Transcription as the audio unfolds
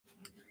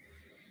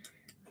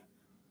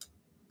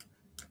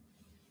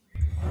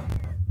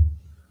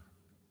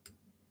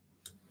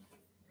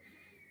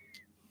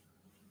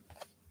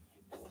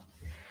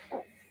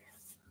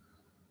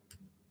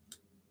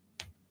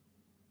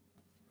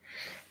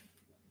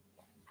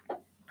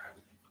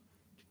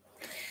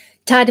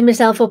tidying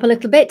myself up a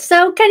little bit.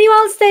 So can you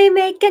all see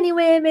me? Can you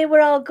hear me?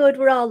 We're all good.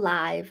 We're all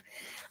live.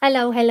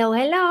 Hello, hello,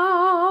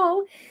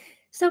 hello.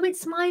 So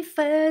it's my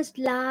first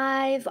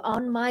live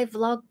on my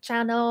vlog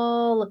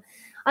channel.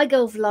 I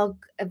go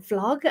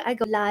I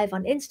go live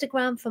on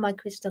Instagram for my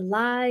Crystal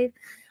Live.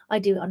 I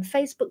do it on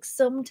Facebook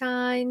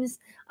sometimes.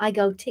 I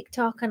go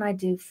TikTok and I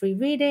do free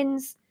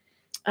readings,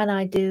 and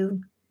I do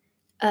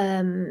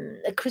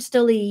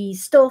crystal-y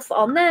stuff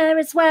on there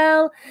as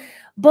well.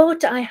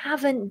 But I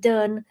haven't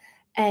done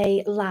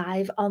a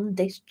live on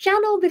this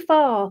channel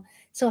before,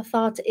 so I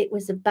thought it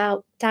was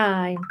about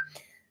time.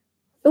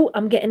 Oh,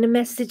 I'm getting a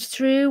message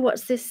through.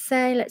 What's this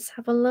say? Let's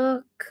have a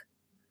look.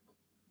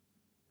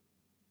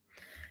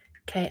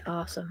 Okay,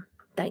 awesome.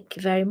 Thank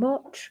you very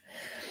much.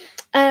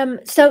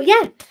 So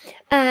yeah,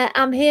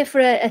 I'm here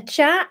for a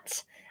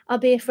chat. I'll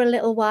be here for a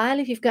little while.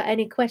 If you've got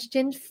any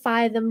questions,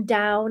 fire them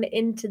down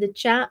into the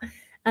chat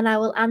and I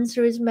will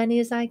answer as many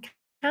as I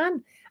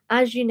can.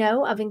 As you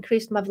know, I've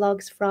increased my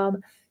vlogs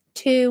from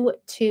 2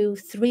 to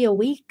 3 a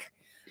week.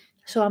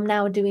 So I'm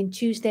now doing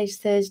Tuesdays,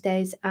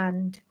 Thursdays,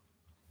 and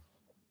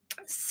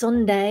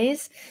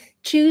Sundays.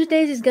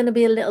 Tuesdays is going to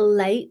be a little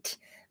late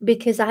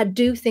because I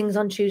do things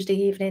on Tuesday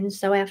evenings,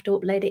 so I have to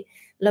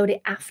load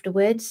it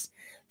afterwards.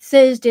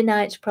 Thursday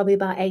night's probably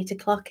about 8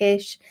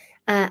 o'clock-ish,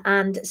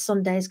 and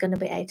Sunday is going to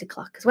be 8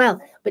 o'clock as well.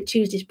 But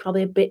Tuesday's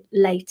probably a bit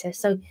later,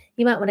 so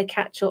you might want to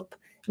catch up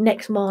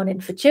next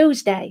morning for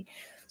Tuesday.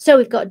 So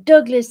we've got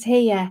Douglas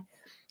here,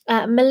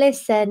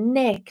 Melissa,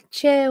 Nick,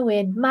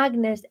 Cherwin,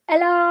 Magnus.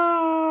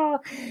 Hello!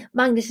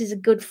 Magnus is a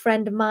good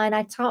friend of mine.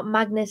 I taught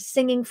Magnus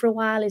singing for a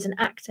while. He's an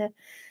actor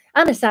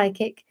and a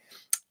psychic.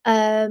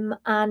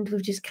 And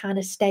we've just kind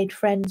of stayed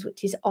friends,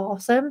 which is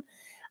awesome.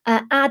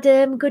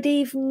 Adam, good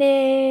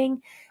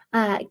evening.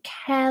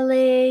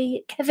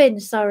 Kevin,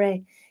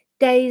 sorry.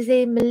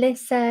 Daisy,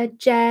 Melissa,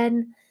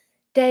 Jen,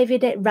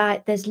 David.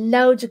 Right, there's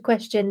loads of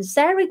questions.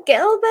 Sarah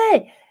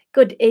Gilby,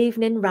 good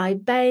evening. Ry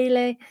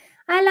Bailey.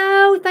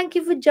 Hello, thank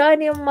you for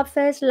joining on my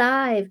first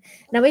live.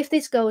 Now, if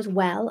this goes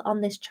well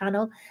on this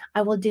channel,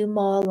 I will do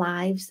more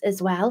lives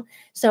as well,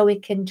 so we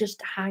can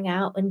just hang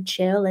out and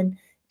chill and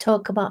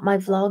talk about my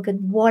vlog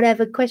and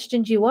whatever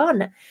questions you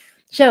want.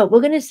 So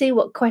we're going to see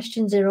what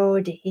questions are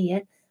already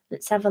here.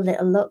 Let's have a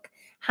little look.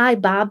 Hi,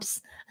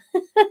 Babs.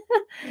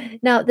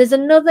 Now, there's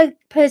another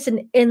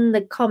person in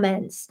the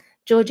comments,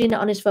 Georgina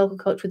Honest Vocal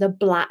Coach, with a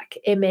black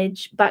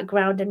image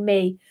background and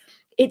me.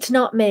 It's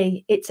not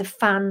me. It's a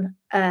fan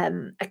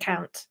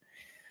account.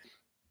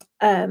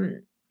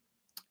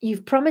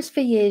 You've promised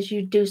for years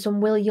you'd do some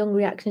Will Young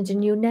reactions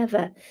and you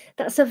never.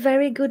 That's a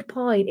very good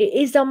point. It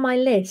is on my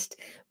list,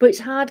 but it's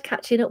hard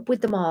catching up with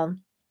them all.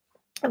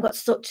 I've got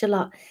such a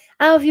lot.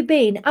 How have you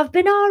been? I've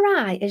been all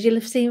right, as you'll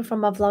have seen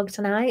from my vlog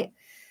tonight.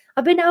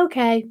 I've been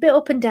okay, bit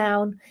up and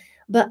down,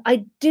 but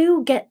I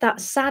do get that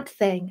sad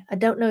thing. I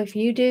don't know if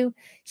you do.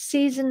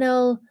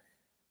 Seasonal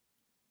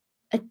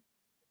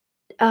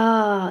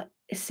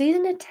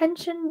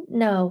attention?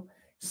 No.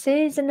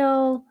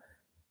 Seasonal.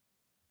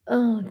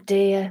 Oh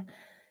dear.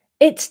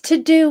 It's to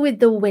do with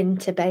the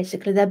winter,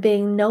 basically. There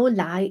being no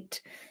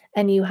light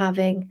and you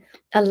having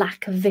a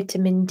lack of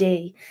vitamin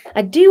D.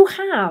 I do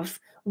have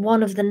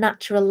one of the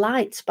natural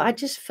lights, but I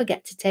just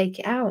forget to take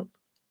it out.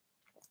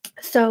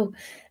 So,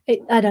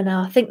 I don't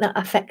know. I think that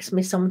affects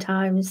me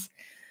sometimes.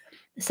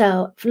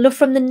 So, love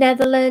from the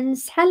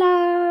Netherlands.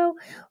 Hello.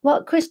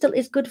 What crystal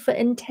is good for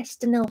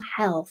intestinal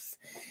health?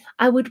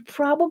 I would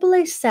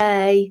probably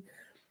say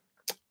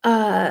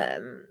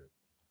there's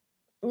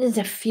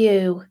a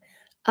few.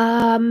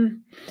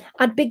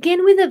 I'd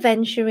begin with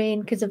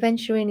aventurine, because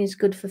aventurine is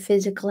good for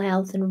physical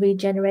health and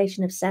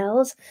regeneration of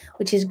cells,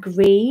 which is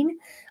green.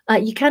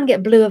 You can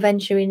get blue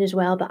aventurine as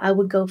well, but I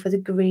would go for the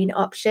green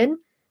option.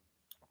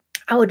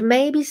 I would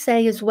maybe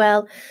say as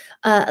well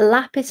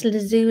lapis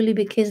lazuli,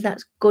 because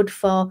that's good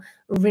for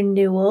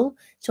renewal.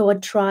 So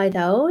I'd try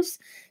those.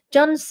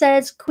 John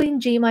says, Queen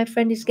G, my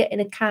friend, is getting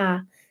a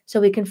car so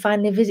we can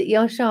finally visit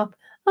your shop.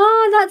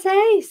 Oh, that's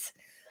ace.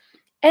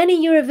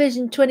 Any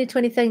Eurovision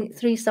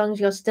 2023 songs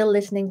you're still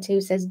listening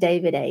to, says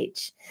David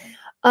H.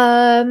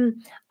 I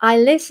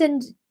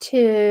listened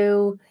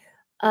to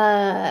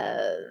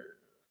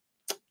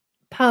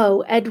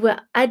Poe, Edward,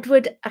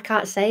 I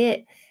can't say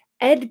it.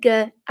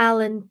 Edgar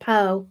Allan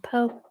Poe,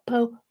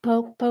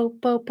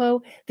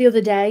 the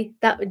other day.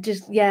 That would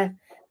just, yeah.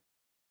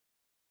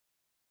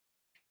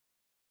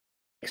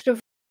 Extra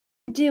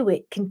do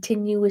it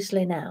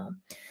continuously now.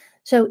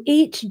 So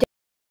each day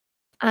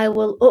I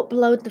will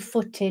upload the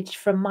footage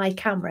from my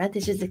camera.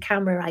 This is the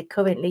camera I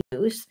currently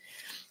use.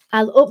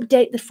 I'll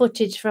update the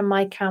footage from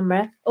my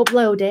camera,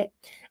 upload it,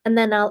 and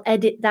then I'll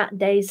edit that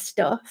day's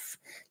stuff.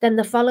 Then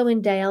the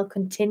following day I'll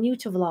continue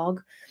to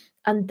vlog,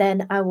 and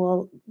then I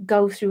will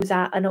go through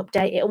that and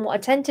update it. And what I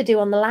tend to do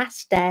on the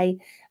last day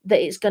that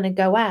it's going to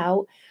go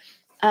out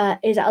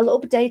is I'll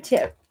update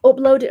it,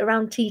 upload it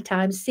around tea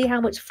time, see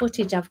how much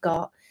footage I've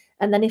got.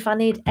 And then if I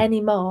need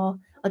any more,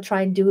 I'll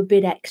try and do a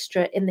bit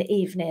extra in the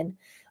evening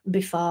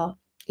before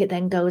it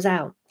then goes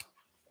out.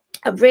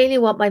 I really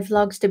want my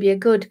vlogs to be a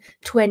good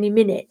 20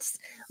 minutes,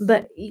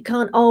 but you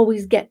can't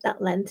always get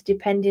that length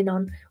depending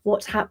on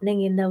what's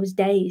happening in those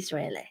days,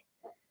 really.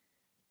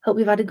 Hope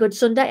you've had a good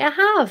Sunday. I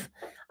have.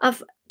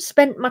 I've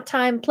spent my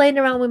time playing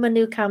around with my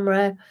new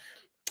camera,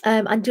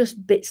 and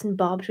just bits and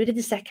bobs. We did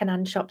the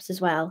second-hand shops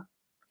as well.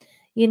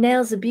 Your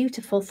nails are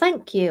beautiful,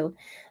 thank you.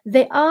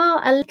 They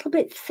are a little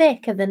bit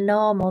thicker than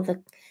normal.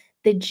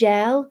 The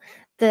gel,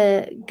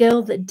 the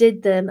girl that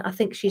did them, I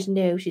think she's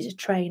new, she's a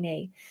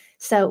trainee.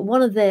 So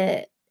one of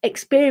the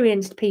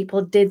experienced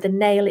people did the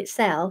nail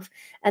itself,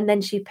 and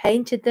then she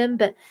painted them,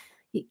 but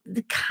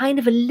they're kind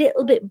of a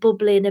little bit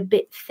bubbly and a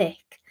bit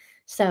thick.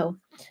 So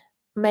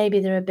maybe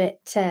they're a bit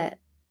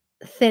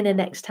thinner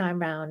next time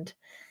round.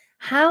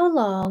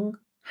 Oh,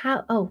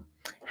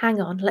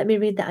 hang on, let me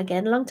read that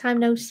again. Long time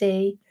no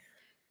see.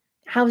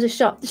 How's the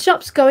shop? The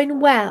shop's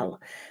going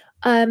well.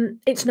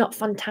 It's not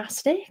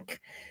fantastic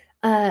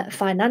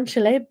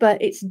financially,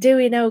 but it's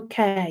doing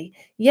okay.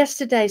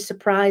 Yesterday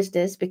surprised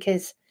us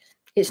because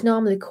it's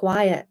normally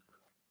quiet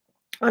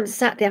on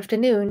Saturday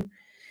afternoon.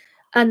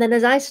 And then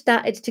as I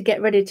started to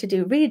get ready to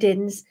do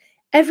readings,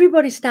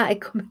 everybody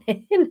started coming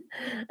in.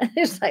 And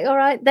it's like, all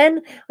right,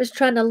 then I was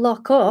trying to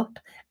lock up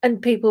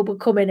and people were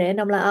coming in.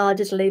 I'm like, oh, I'll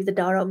just leave the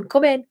door open.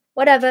 Come in,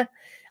 whatever.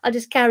 I'll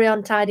just carry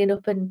on tidying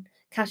up and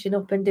cashing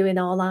up and doing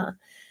all that.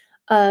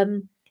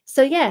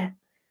 So yeah,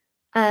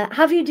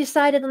 have you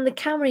decided on the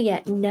camera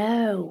yet?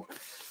 No,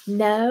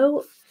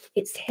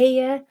 it's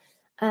here.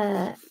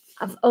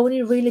 I've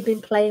only really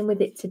been playing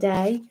with it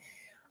today,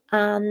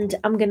 and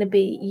I'm going to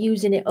be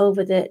using it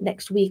over the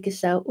next week or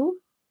so.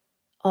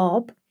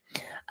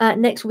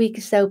 Next week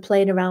or so,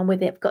 playing around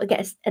with it. I've got to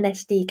get an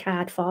SD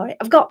card for it.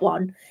 I've got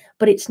one,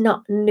 but it's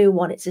not a new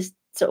one. It's a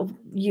sort of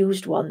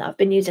used one that I've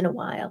been using a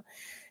while.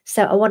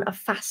 So I want a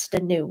faster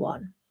new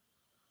one.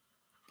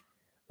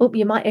 Oh,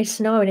 you might hear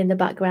snoring in the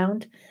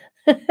background.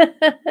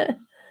 Right,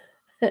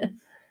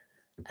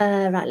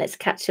 let's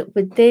catch up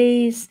with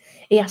these.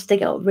 He has to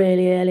get up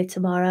really early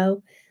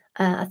tomorrow.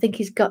 I think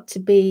he's got to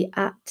be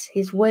at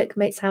his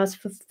workmate's house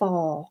for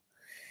 4.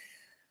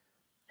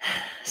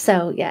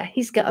 So, yeah,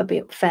 he's got to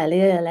be up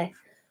fairly early.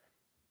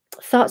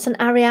 Thoughts on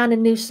Ariana's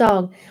new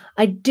song?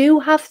 I do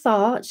have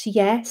thoughts,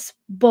 yes,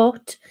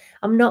 but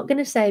I'm not going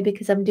to say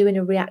because I'm doing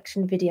a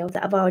reaction video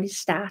that I've already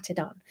started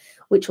on,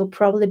 which will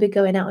probably be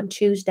going out on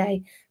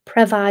Tuesday,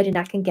 providing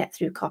I can get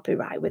through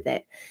copyright with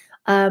it.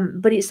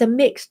 But it's a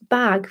mixed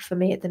bag for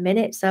me at the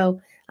minute,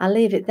 so I'll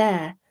leave it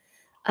there.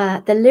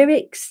 The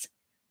lyrics,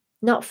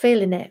 not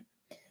feeling it.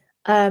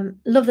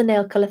 Love the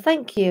nail colour,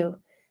 thank you.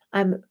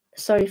 I'm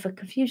sorry for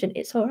confusion,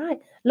 it's all right.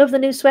 Love the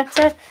new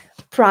sweater,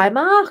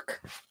 Primark.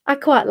 I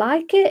quite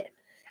like it.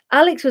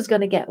 Alex was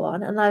going to get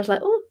one, and I was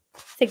like, oh, I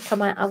think I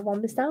might have one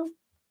myself.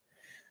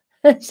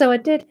 So I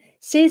did.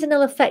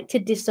 Seasonal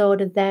affective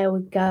disorder, there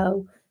we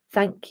go.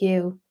 Thank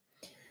you.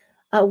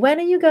 When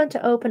are you going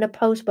to open a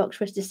post box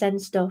for us to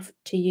send stuff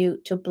to you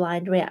to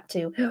blind react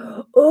to?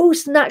 Oh,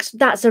 snacks,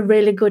 that's a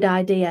really good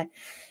idea.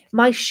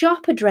 My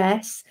shop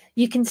address,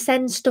 you can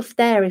send stuff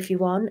there if you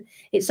want.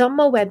 It's on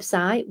my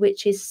website,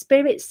 which is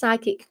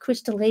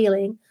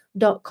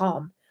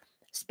spiritpsychiccrystalhealing.com.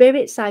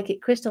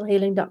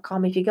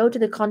 Spiritpsychiccrystalhealing.com. If you go to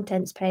the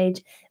contents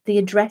page, the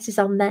address is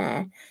on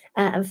there,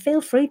 and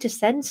feel free to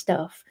send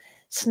stuff.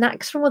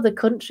 Snacks from other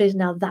countries,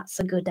 now that's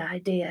a good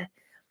idea.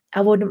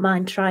 I wouldn't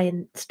mind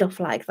trying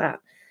stuff like that.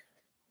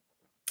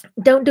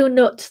 Don't do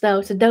nuts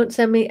though, so don't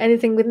send me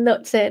anything with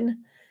nuts in.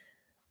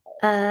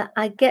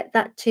 I get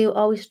that too.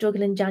 Always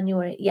struggle in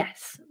January.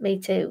 Yes, me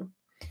too.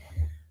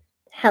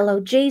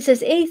 Hello,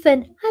 Jesus.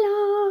 Ethan,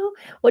 hello.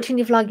 Watching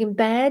your vlog in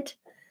bed.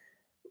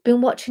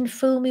 Been watching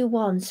Fool Me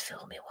Once.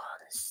 Fool Me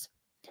Once.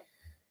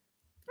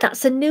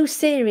 That's a new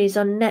series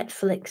on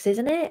Netflix,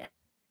 isn't it?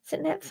 Is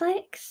it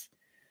Netflix?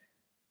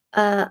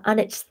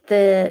 And it's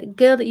the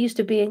girl that used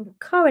to be in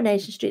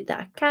Coronation Street that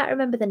I can't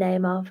remember the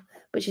name of,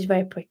 but she's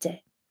very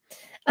pretty.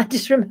 I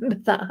just remember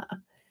that.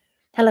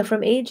 Hello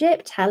from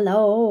Egypt.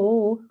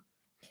 Hello.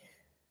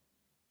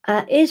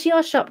 Is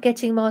your shop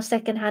getting more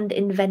secondhand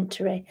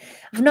inventory?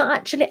 I've not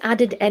actually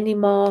added any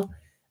more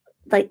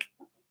like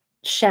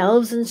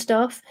shelves and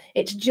stuff.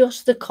 It's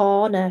just the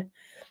corner,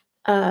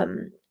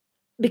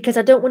 because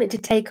I don't want it to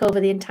take over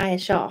the entire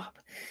shop.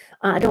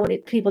 I don't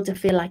want people to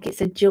feel like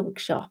it's a junk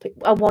shop.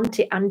 I want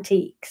it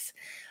antiques.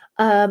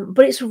 But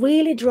it's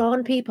really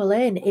drawn people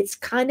in. It's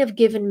kind of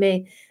given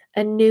me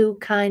a new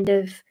kind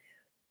of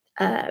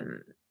I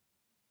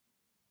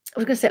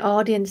was going to say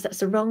audience, that's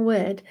the wrong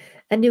word,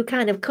 a new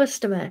kind of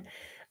customer,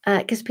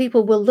 because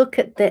people will look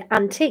at the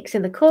antiques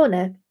in the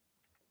corner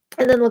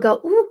and then they'll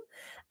go, ooh,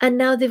 and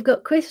now they've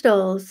got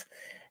crystals.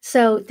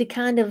 So they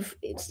kind of,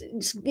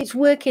 it's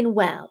working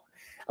well.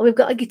 And we've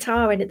got a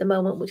guitar in at the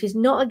moment, which is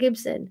not a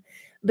Gibson,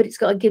 but it's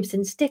got a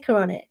Gibson sticker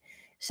on it.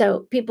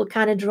 So people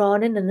kind of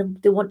drawn in and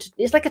they want to,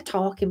 it's like a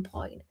talking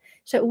point.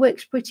 So it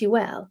works pretty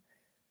well.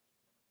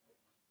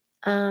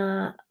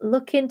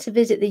 Looking to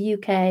visit the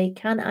UK.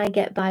 Can I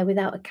get by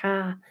without a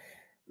car?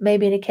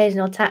 Maybe an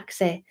occasional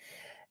taxi.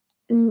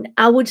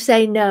 I would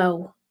say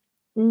no.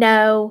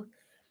 No.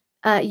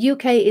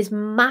 UK is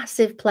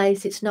massive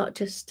place. It's not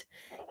just,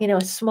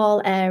 a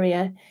small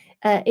area.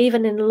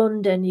 Even in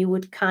London, you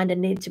would kind of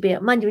need to be,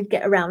 mind you, would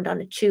get around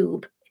on a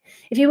tube.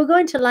 If you were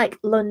going to like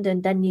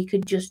London, then you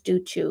could just do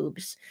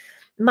tubes.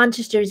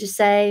 Manchester is the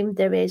same.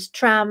 There is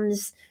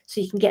trams,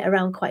 so you can get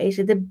around quite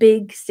easily. The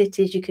big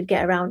cities, you could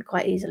get around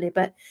quite easily.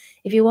 But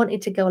if you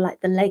wanted to go like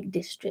the Lake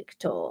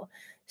District or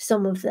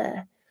some of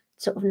the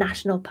sort of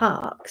national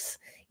parks,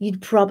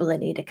 you'd probably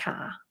need a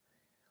car.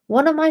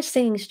 One of my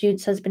singing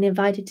students has been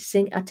invited to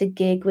sing at a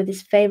gig with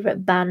his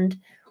favourite band.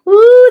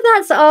 Ooh,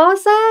 that's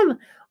awesome!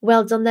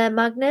 Well done there,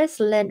 Magnus.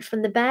 Learnt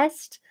from the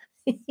best.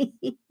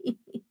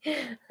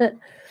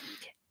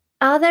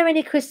 Are there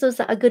any crystals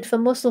that are good for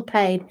muscle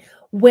pain?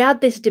 We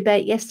had this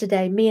debate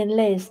yesterday, me and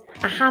Liz.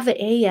 I have it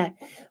here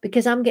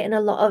because I'm getting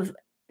a lot of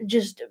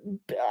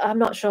I'm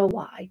not sure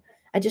why.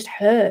 I just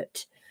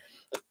hurt.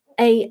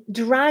 A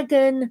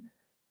dragon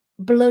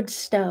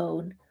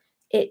bloodstone.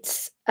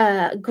 It's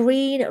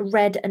green,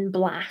 red, and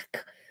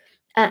black.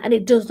 And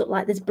it does look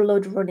like there's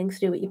blood running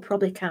through it. You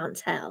probably can't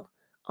tell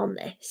on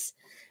this.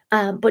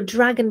 But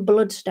dragon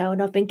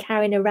bloodstone, I've been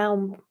carrying it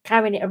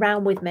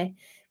around with me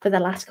for the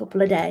last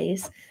couple of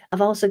days.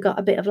 I've also got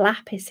a bit of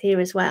lapis here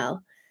as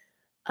well,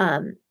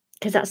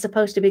 because that's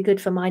supposed to be good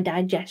for my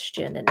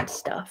digestion and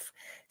stuff.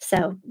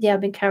 So yeah,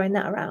 I've been carrying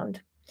that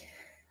around.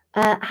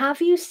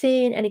 Have you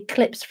seen any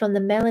clips from the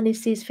Melanie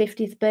C's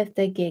 50th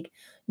birthday gig?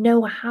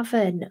 No, I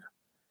haven't.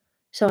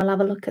 So I'll have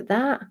a look at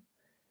that.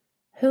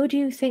 Who do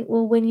you think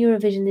will win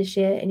Eurovision this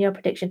year in your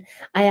prediction?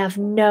 I have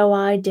no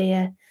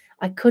idea.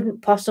 I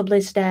couldn't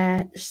possibly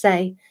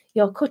say.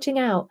 You're cutting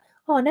out.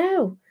 Oh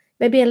no,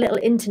 maybe a little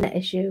internet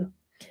issue.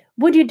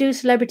 Would you do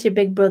Celebrity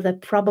Big Brother?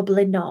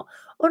 Probably not,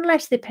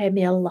 unless they pay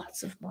me a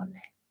lot of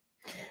money.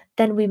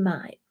 Then we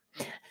might.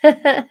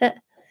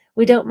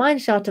 We don't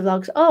mind shorter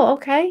vlogs. Oh,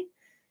 okay.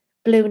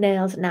 Blue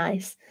nails,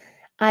 nice.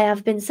 I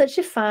have been such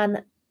a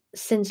fan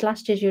since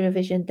last year's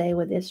Eurovision. They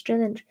were the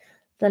Australian.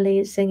 The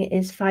lead singer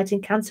is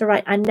fighting cancer,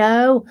 right? I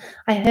know.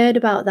 I heard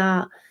about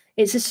that.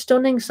 It's a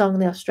stunning song,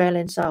 the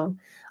Australian song.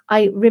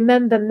 I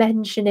remember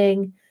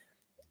mentioning,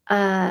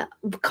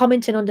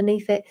 commenting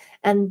underneath it,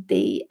 and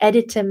the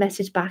editor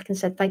messaged back and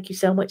said, thank you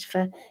so much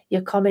for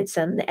your comments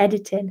and the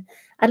editing.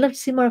 I'd love to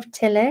see more of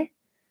Tilly.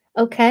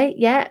 Okay,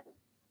 yeah.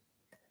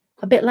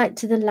 A bit like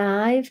to the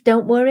live.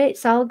 Don't worry,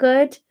 it's all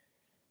good.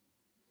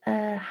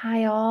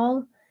 Hi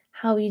all.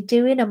 How are you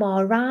doing? I'm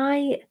all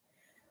right.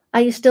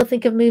 Are you still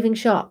thinking of moving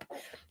shop?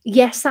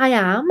 Yes, I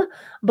am,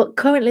 but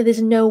currently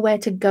there's nowhere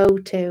to go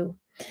to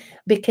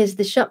because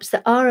the shops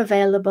that are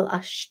available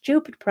are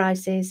stupid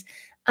prices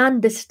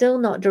and they're still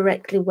not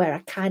directly where I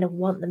kind of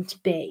want them to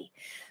be.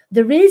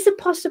 There is a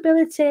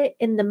possibility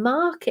in the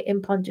market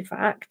in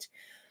Pontefract,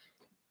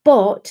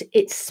 but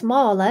it's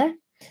smaller.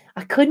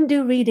 I couldn't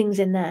do readings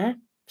in there,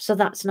 so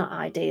that's not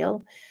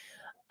ideal.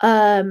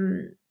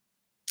 And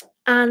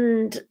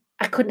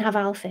I couldn't have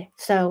Alfie,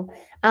 so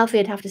Alfie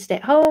would have to stay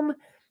at home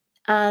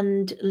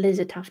and Liz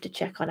would have to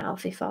check on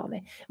Alfie for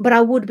me. But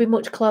I would be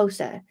much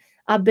closer.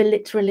 I'd be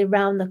literally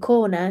round the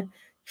corner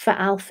for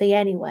Alfie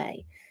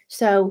anyway.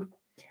 So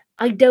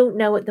I don't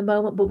know at the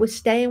moment, but we're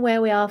staying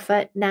where we are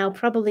for now,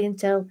 probably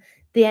until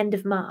the end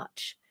of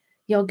March.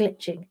 You're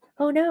glitching.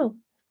 Oh no.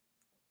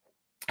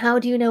 How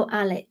do you know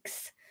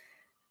Alex?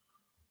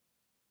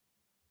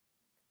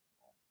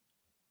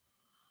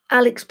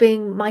 Alex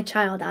being my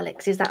child,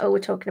 Alex. Is that what we're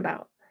talking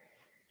about?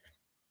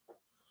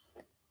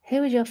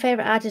 Who is your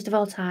favourite artist of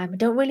all time? I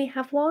don't really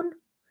have one.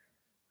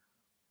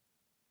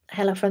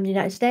 Hello from the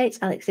United States.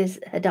 Alex is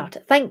her daughter.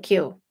 Thank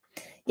you.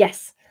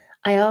 Yes,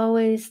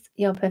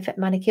 your perfect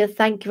manicure.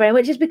 Thank you very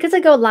much. It's because I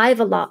go live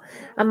a lot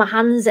and my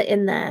hands are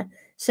in there.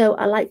 So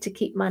I like to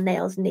keep my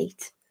nails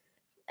neat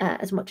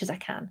as much as I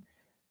can.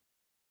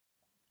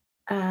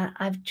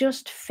 I've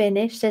just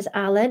finished, says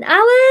Alan.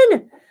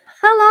 Alan!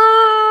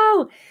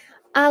 Hello!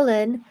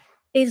 Alan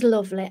is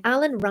lovely.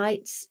 Alan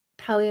writes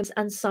poems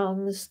and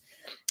songs.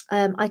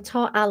 I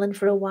taught Alan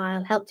for a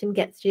while, helped him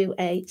get through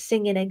a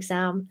singing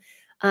exam,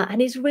 and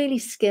he's really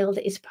skilled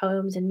at his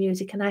poems and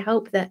music. And I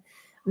hope that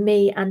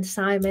me and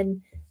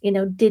Simon,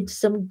 did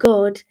some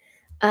good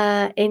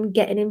in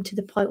getting him to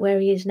the point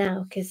where he is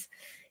now. Because,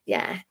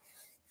 yeah,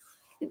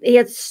 he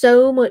had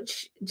so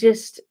much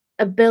just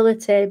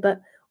ability,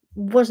 but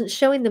wasn't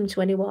showing them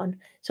to anyone.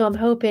 So I'm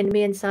hoping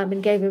me and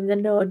Simon gave him the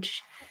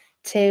nudge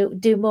to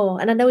do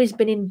more. And I know he's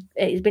been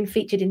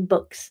featured in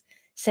books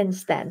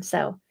since then.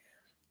 So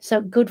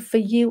good for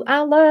you,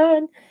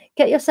 Alan.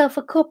 Get yourself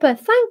a cuppa.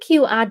 Thank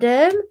you,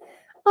 Adam.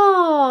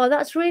 Oh,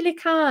 that's really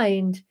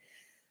kind.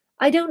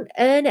 I don't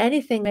earn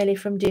anything really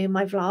from doing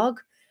my vlog.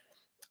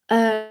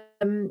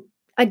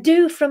 I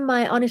do from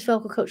my Honest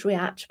Vocal Coach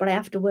React, but I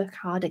have to work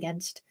hard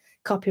against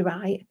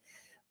copyright.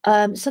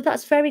 So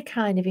that's very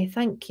kind of you.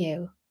 Thank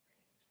you.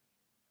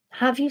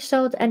 Have you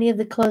sold any of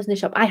the clothes in the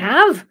shop? I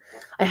have.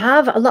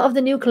 A lot of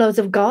the new clothes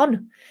have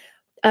gone.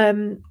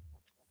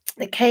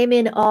 They came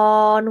in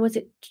on, was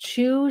it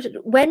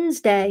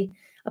Wednesday?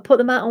 I put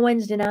them out on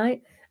Wednesday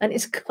night and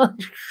it's gone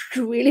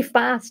really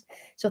fast.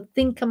 So I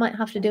think I might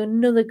have to do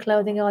another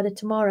clothing order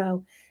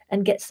tomorrow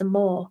and get some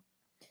more.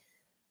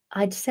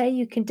 I'd say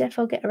you can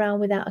definitely get around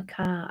without a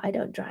car. I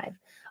don't drive.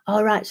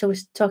 All right, so we're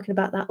talking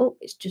about that. Oh,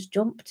 it's just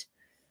jumped.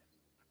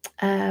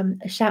 A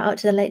shout out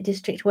to the Lake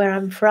District where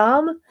I'm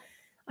from.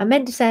 I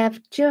meant to say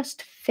I've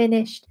just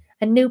finished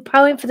a new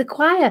poem for the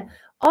choir.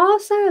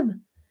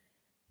 Awesome.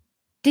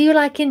 Do you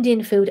like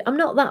Indian food? I'm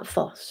not that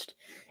fussed.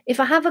 If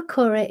I have a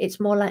curry, it's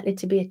more likely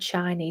to be a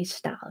Chinese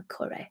style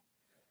curry.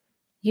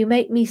 You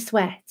make me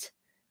sweat.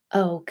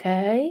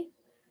 Okay.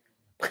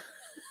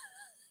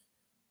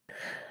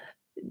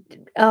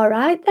 All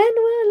right, then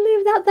we'll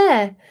leave that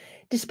there.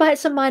 Despite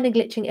some minor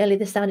glitching earlier,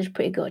 the sound is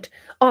pretty good.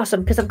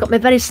 Awesome, because I've got my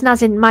very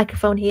snazzy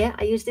microphone here.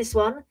 I use this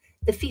one,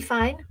 the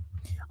Fifine,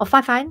 or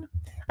Fifine.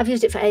 I've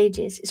used it for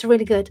ages. It's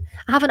really good.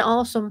 I have an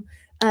awesome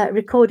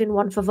recording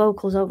one for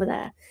vocals over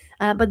there,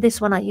 but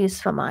this one I use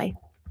for my,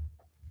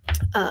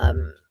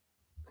 oh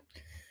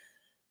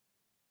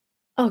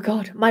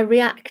God, my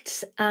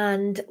reacts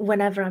and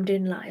whenever I'm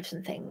doing lives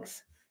and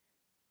things.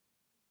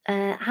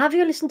 Have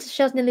you listened to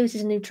Shazney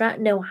Lewis's new track?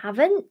 No, I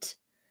haven't.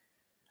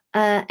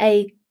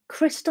 A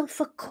crystal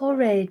for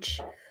courage.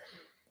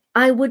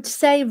 I would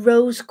say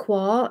rose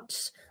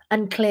quartz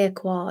and clear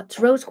quartz.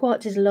 Rose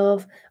quartz is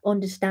love,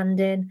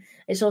 understanding.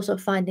 It's also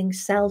finding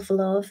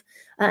self-love.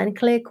 And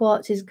clear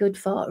quartz is good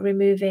for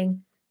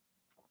removing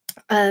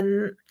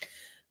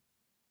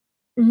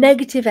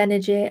negative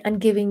energy and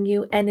giving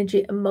you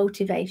energy and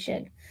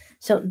motivation.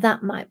 So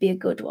that might be a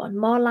good one.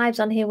 More lives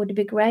on here would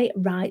be great.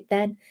 Right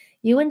then.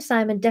 You and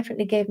Simon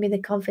definitely gave me the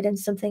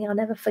confidence, something I'll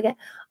never forget.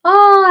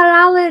 Oh,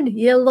 Alan,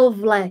 you're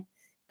lovely.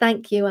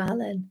 Thank you,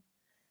 Alan.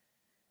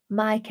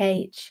 Mike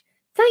H.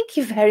 Thank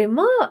you very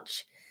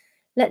much.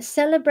 Let's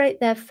celebrate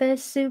their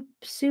first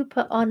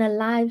super on a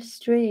live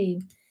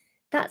stream.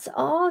 That's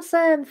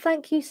awesome.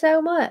 Thank you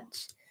so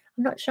much.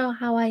 I'm not sure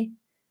how I...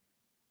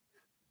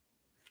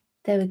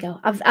 There we go.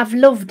 I've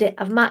loved it.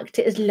 I've marked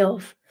it as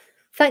love.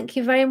 Thank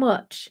you very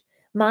much,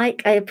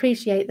 Mike. I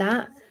appreciate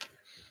that.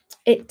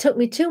 It took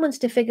me 2 months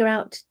to figure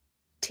out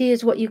tea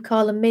is what you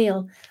call a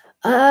meal.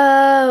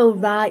 Oh,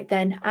 right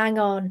then. Hang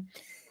on.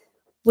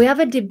 We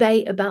have a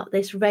debate about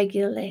this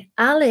regularly.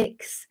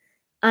 Alex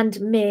and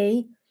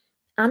me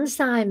and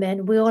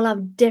Simon, we all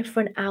have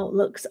different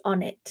outlooks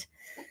on it.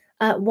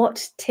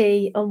 What's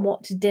tea and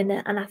what's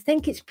dinner? And I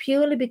think it's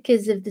purely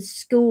because of the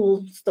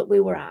schools that we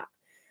were at.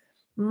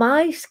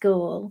 My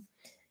school,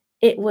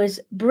 it was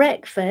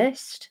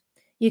breakfast.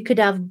 You could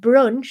have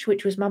brunch,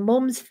 which was my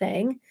mum's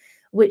thing,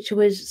 which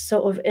was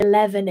sort of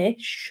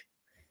 11-ish,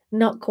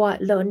 not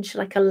quite lunch,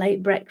 like a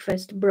late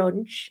breakfast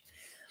brunch.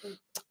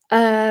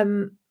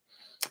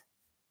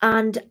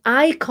 And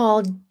I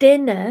call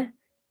dinner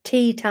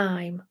tea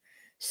time.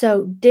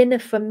 So dinner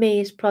for me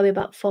is probably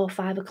about 4 or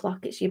 5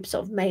 o'clock. It's your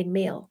sort of main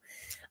meal.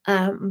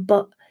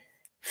 But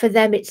for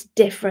them, it's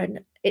different.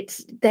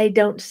 They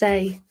don't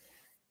say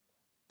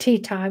tea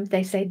time,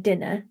 they say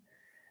dinner.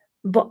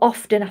 But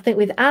often, I think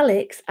with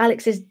Alex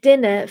is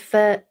dinner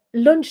for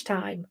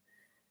lunchtime.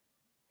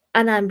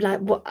 And I'm like,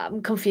 what?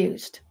 I'm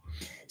confused.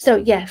 So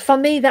yeah, for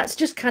me, that's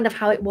just kind of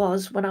how it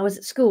was when I was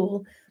at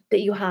school, that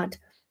you had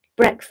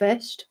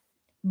breakfast,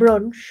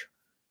 brunch,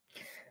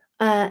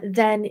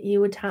 then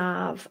you would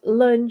have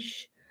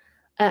lunch,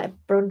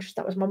 brunch,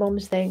 that was my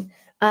mum's thing,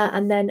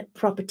 and then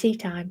proper tea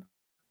time,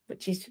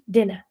 which is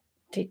dinner,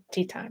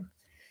 tea time.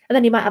 And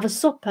then you might have a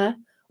supper,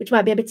 which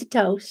might be a bit of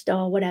toast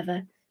or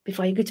whatever,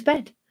 before you go to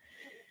bed.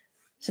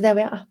 So there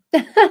we are.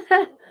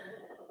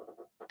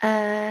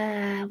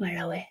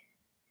 Where are we?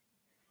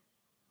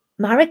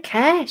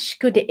 Marrakesh,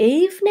 good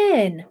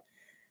evening.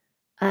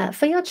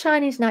 For your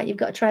Chinese night, you've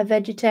got to try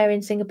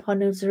vegetarian Singapore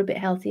noodles. Are a bit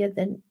healthier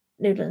than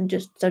noodles and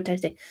just so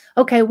tasty.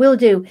 Okay, will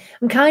do.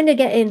 I'm kind of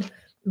getting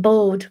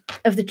bored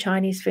of the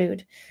Chinese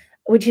food,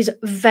 which is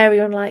very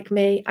unlike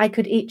me. I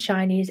could eat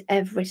Chinese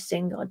every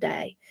single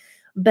day,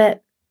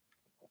 but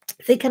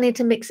I think I need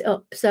to mix it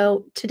up.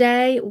 So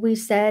today we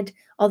said,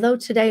 although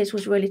today's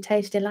was really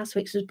tasty, last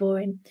week's was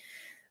boring.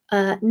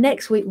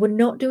 Next week, we're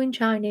not doing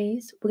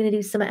Chinese. We're going to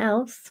do something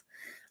else.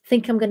 I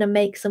think I'm going to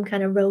make some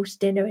kind of roast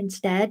dinner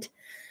instead,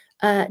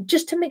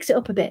 just to mix it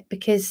up a bit,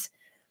 because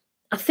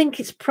I think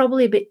it's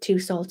probably a bit too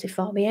salty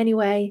for me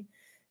anyway.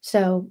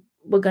 So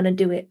we're going to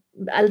do it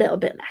a little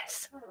bit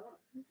less.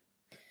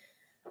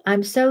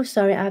 I'm so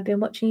sorry. I've been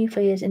watching you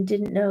for years and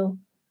didn't know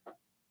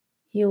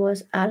you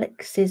was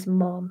Alex's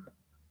mom.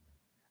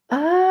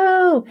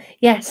 Oh,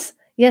 yes.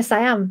 Yes,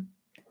 I am.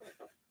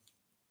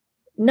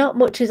 Not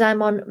much as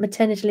I'm on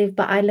maternity leave,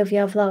 but I love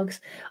your vlogs.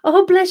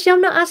 Oh, bless you.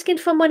 I'm not asking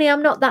for money.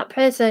 I'm not that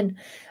person.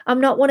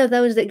 I'm not one of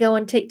those that go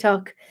on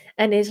TikTok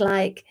and is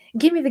like,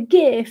 give me the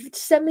gift,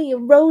 send me your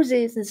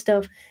roses and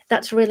stuff.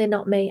 That's really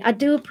not me. I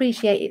do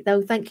appreciate it,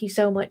 though. Thank you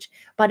so much.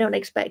 But I don't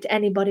expect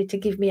anybody to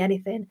give me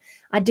anything.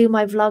 I do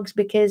my vlogs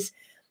because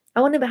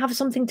I want to have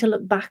something to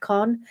look back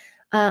on.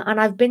 And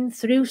I've been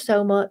through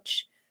so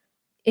much.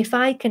 If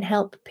I can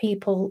help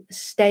people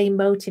stay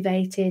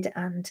motivated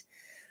and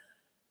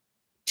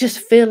just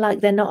feel like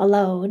they're not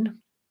alone,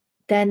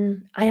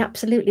 then I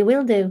absolutely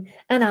will do.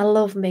 And I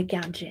love my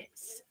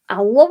gadgets. I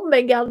love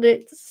my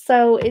gadgets,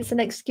 so it's an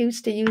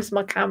excuse to use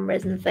my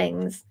cameras and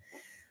things.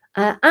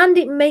 And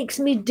it makes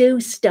me do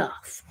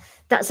stuff.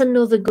 That's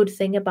another good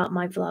thing about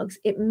my vlogs.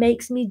 It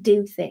makes me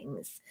do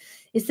things.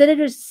 Instead of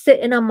just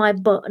sitting on my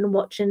butt and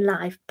watching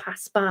life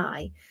pass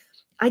by,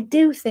 I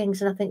do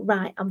things and I think,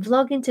 right, I'm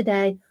vlogging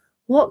today.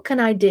 What can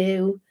I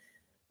do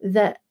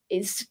that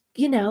is,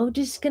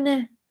 just going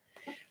to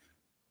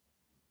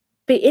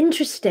be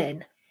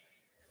interesting?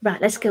 Right,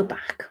 let's go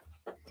back.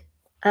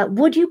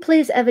 Would you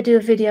please ever do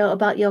a video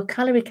about your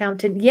calorie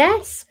counting?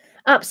 Yes,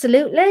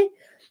 absolutely.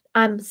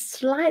 I'm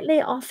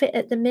slightly off it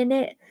at the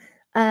minute.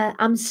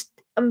 I'm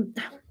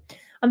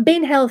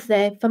being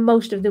healthy for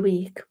most of the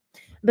week,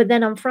 but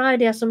then on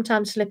Friday I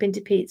sometimes slip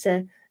into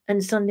pizza,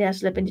 and Sunday I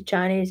slip into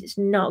Chinese. It's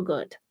not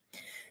good.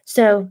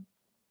 So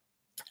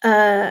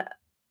I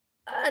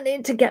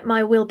need to get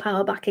my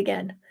willpower back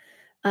again.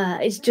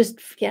 It's just,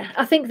 yeah,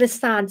 I think the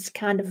SAD's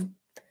kind of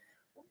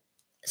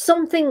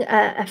something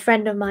a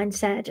friend of mine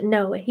said.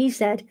 No, he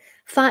said,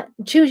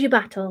 choose your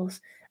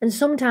battles. And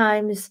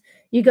sometimes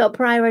you got to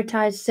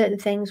prioritize certain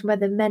things,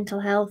 whether mental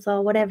health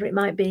or whatever it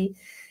might be,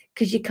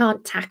 because you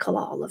can't tackle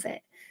all of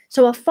it.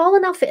 So I've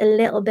fallen off it a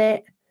little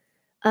bit,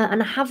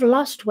 and I have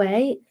lost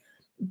weight,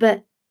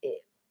 but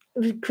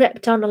it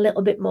crept on a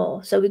little bit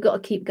more. So we've got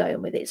to keep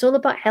going with it. It's all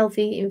about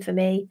healthy eating for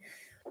me,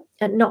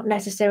 and not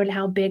necessarily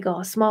how big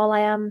or small I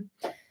am.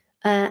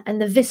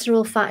 And the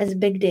visceral fat is a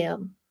big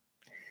deal.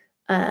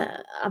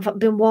 I've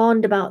been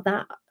warned about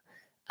that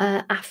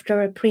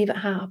after a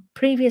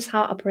previous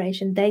heart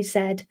operation. They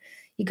said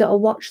you got to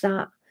watch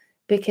that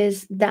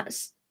because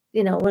that's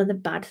one of the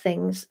bad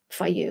things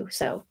for you.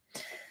 So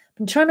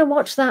I'm trying to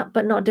watch that,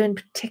 but not doing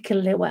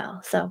particularly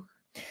well. So,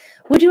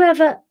 would you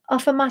ever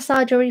offer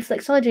massage or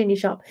reflexology in your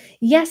shop?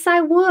 Yes,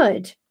 I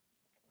would.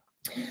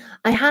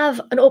 I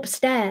have an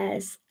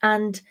upstairs,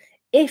 and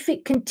if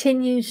it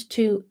continues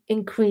to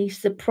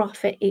increase the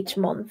profit each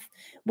month,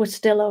 we're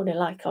still only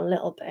like a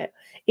little bit.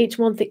 Each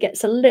month it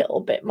gets a little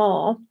bit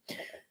more.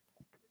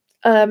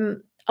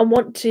 I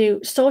want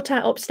to sort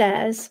out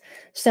upstairs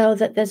so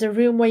that there's a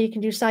room where you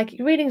can do psychic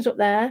readings up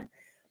there.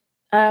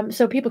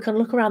 So people can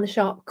look around the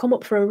shop, come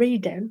up for a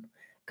reading,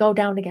 go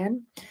down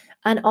again,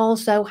 and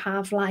also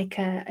have like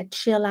a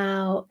chill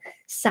out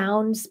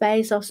sound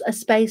space, or a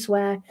space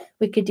where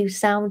we could do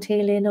sound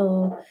healing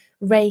or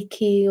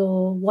Reiki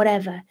or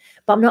whatever.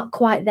 But I'm not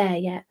quite there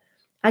yet.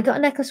 I got a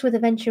necklace with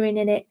aventurine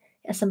in it,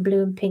 and some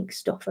blue and pink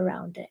stuff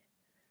around it.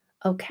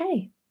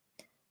 Okay.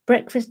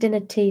 Breakfast, dinner,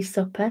 tea,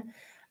 supper.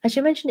 As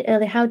you mentioned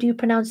earlier, how do you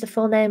pronounce the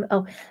full name?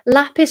 Oh,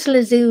 lapis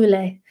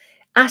lazuli.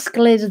 Ask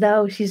Liz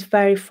though, she's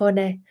very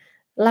funny.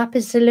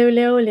 Lapis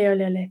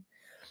lazuli.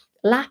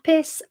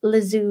 Lapis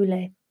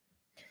lazuli.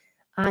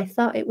 I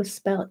thought it was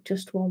spelled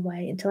just one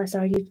way until I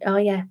saw you. Oh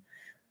yeah.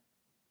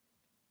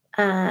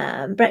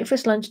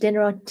 Breakfast, lunch,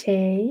 dinner, or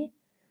tea.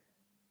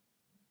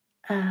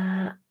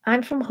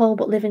 I'm from Hull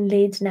but live in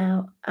Leeds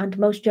now, and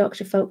most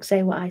Yorkshire folk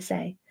say what I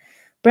say.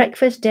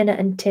 Breakfast, dinner,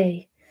 and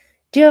tea.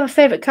 Do you have a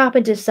favourite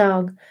Carpenters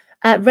song?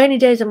 Rainy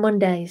Days and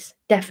Mondays,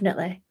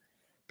 definitely.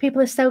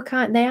 People are so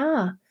kind. They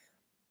are.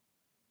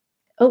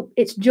 Oh,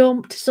 it's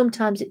jumped.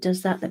 Sometimes it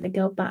does that. Let me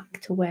go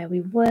back to where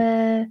we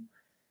were.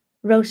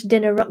 Roast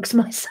dinner rocks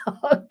my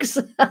socks.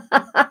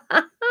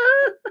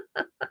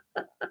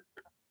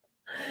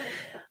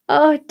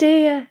 Oh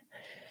dear.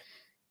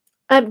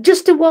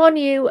 Just to warn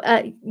you,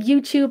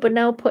 YouTube are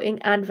now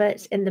putting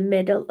adverts in the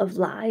middle of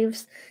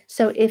lives.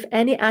 So if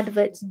any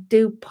adverts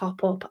do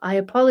pop up, I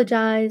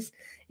apologize.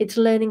 It's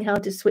learning how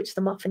to switch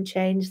them off and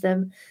change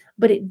them.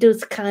 But it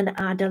does kind of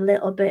add a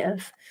little bit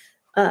of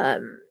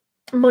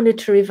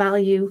monetary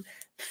value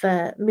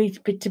for me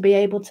to be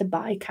able to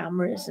buy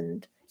cameras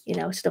and,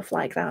 stuff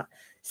like that.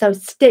 So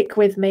stick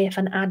with me if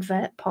an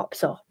advert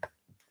pops up.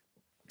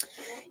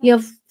 Your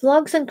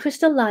vlogs and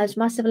crystal lives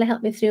massively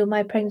helped me through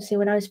my pregnancy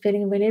when I was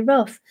feeling really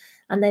rough,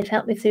 and they've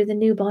helped me through the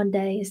newborn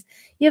days.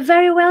 You're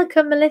very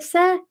welcome,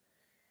 Melissa.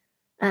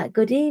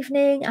 Good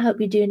evening. I hope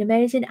you're doing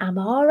amazing. I'm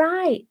all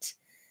right.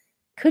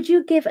 Could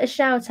you give a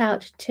shout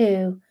out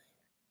to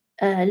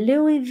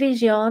Louis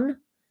Vision?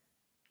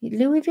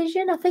 Louis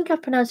Vision? I think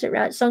I've pronounced it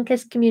right.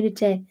 Sunkist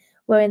Community,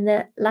 where in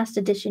the last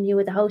edition you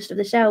were the host of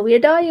the show. We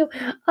adore you.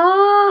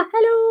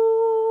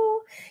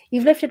 Hello.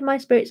 You've lifted my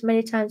spirits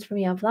many times from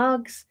your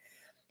vlogs.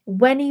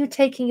 When are you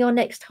taking your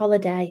next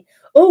holiday?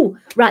 Oh,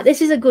 right.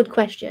 This is a good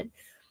question.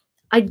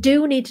 I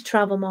do need to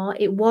travel more.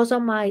 It was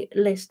on my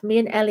list. Me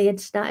and Ellie had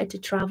started to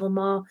travel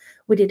more.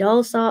 We did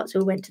all sorts.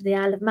 We went to the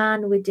Isle of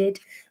Man. We did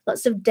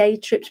lots of day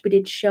trips. We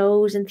did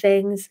shows and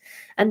things.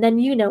 And then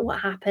you know what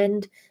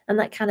happened. And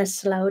that kind of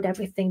slowed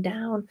everything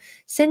down.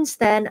 Since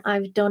then,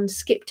 I've done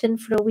Skipton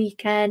for a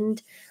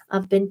weekend.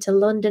 I've been to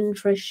London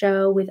for a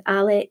show with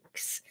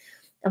Alex.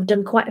 I've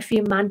done quite a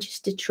few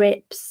Manchester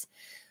trips.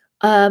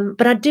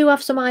 But I do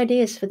have some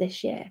ideas for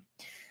this year.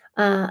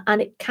 And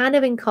it kind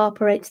of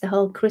incorporates the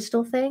whole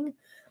crystal thing.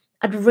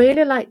 I'd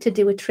really like to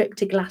do a trip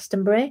to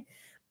Glastonbury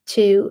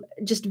to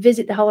just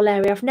visit the whole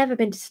area. I've never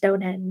been to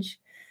Stonehenge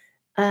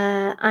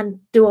and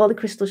do all the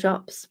crystal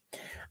shops.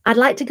 I'd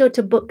like to go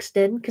to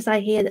Buxton because I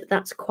hear that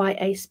that's quite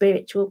a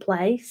spiritual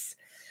place.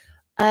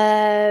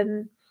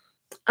 Um,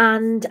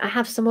 and I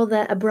have some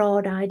other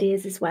abroad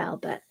ideas as well,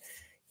 but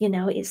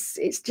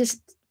it's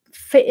just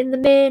fitting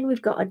them in.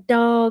 We've got a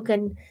dog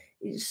and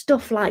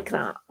stuff like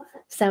that.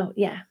 So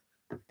yeah,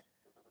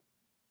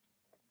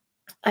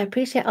 I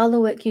appreciate all the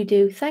work you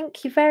do.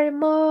 Thank you very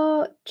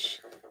much.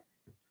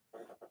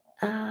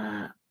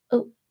 Oh,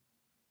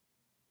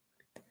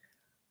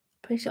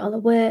 appreciate all the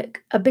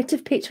work. A bit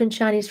of pizza and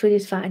Chinese food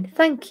is fine.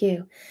 Thank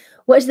you.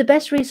 What is the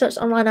best resource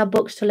online or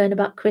books to learn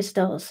about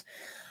crystals?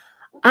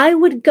 I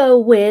would go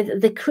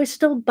with the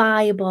Crystal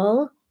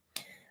Bible.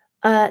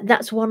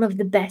 That's one of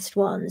the best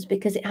ones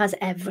because it has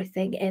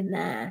everything in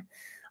there.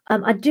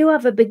 I do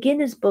have a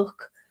beginner's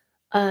book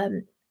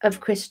of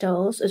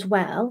crystals as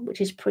well,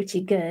 which is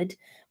pretty good.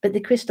 But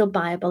the Crystal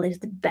Bible is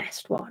the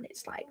best one.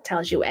 It's like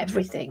tells you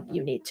everything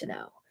you need to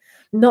know,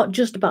 not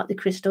just about the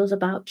crystals,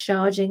 about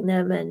charging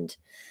them and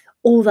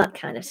all that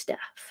kind of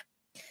stuff.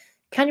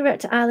 Can you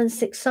react to Ireland's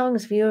 6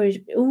 songs for yours?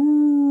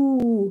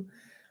 Ooh,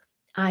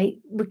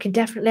 we can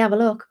definitely have a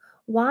look.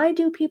 Why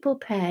do people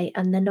pay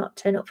and then not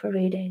turn up for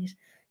readings?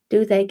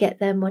 Do they get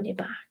their money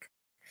back?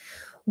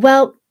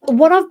 Well,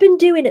 what I've been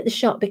doing at the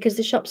shop, because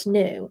the shop's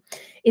new,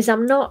 is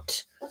I'm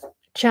not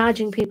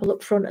charging people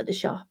up front at the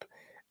shop.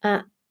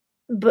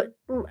 But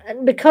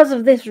because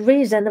of this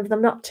reason of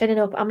them not turning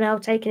up, I'm now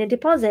taking a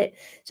deposit.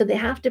 So they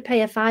have to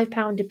pay a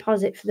 £5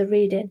 deposit for the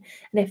reading.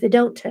 And if they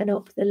don't turn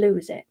up, they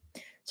lose it.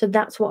 So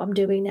that's what I'm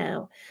doing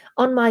now.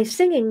 On my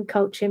singing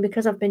coaching,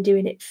 because I've been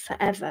doing it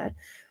forever,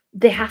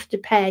 they have to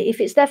pay.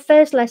 If it's their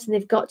first lesson,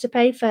 they've got to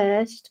pay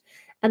first.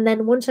 And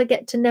then once I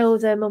get to know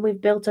them and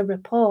we've built a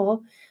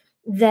rapport,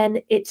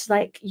 then it's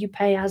like you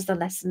pay as the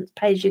lesson,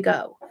 pay as you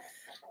go.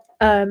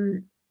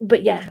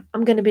 But yeah,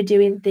 I'm going to be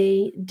doing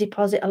the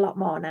deposit a lot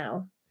more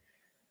now.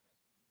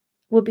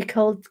 Would be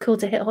cool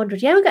to hit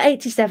 100. Yeah, we've got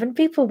 87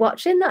 people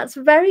watching. That's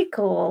very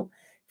cool.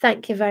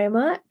 Thank you very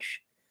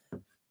much.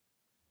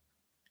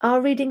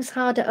 Are readings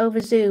harder over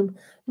Zoom?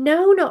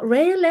 No, not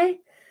really.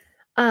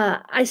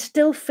 I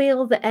still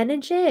feel the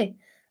energy.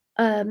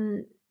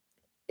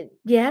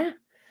 Yeah.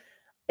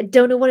 I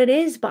don't know what it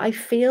is, but I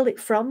feel it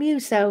from you.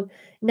 So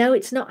no,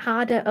 it's not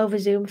harder over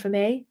Zoom for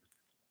me.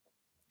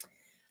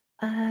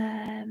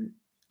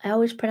 I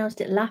always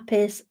pronounced it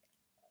lapis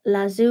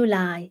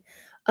lazuli.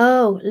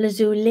 Oh,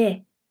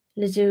 lazuli.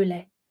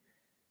 Lazuli.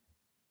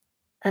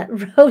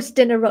 Roast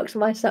dinner rocks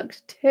my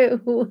socks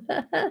too.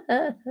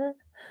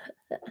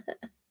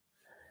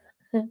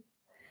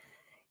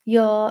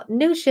 Your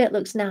new shirt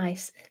looks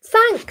nice.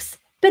 Thanks.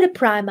 Bit of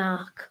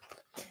Primark.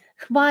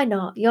 Why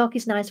not? York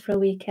is nice for a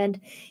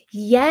weekend.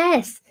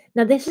 Yes.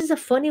 Now this is a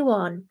funny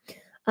one.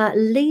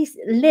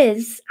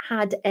 Liz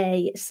had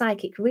a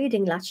psychic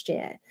reading last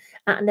year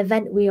at an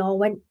event we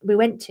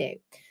went to.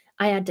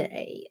 I had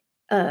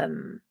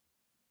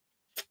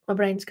my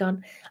brain's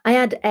gone. I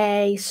had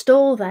a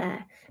stall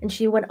there and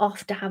she went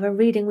off to have a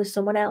reading with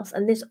someone else.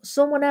 And this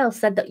someone else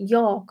said that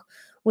York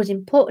was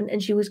important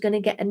and she was going to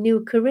get a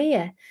new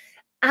career.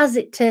 As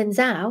it turns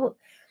out,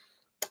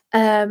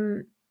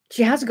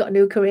 she has got a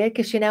new career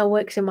because she now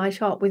works in my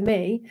shop with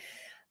me.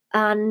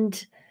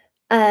 And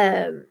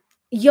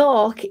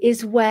York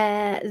is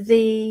where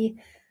the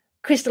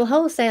crystal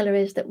wholesaler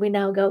is that we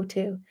now go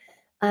to.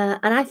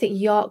 And I think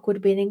York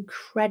would be an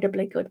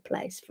incredibly good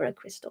place for a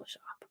crystal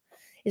shop.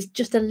 It's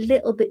just a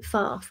little bit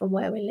far from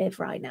where we live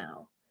right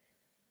now.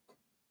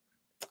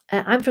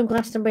 I'm from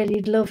Glastonbury.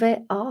 You'd love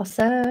it.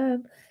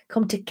 Awesome.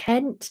 Come to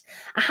Kent.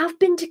 I have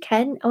been to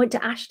Kent. I went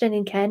to Ashford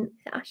in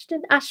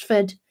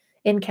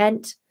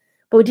Kent,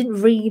 but we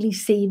didn't really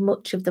see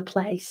much of the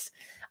place.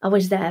 I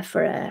was there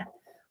for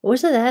what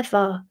was I there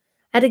for?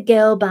 I had a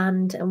girl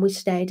band and we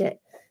stayed at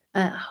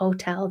a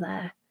hotel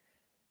there.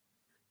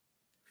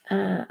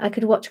 I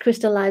could watch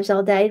Crystal Lives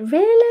all day.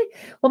 Really?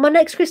 Well, my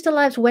next Crystal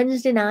Lives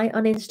Wednesday night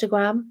on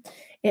Instagram.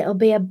 It'll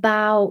be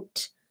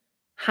about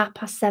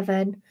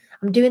 7:30.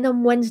 I'm doing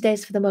them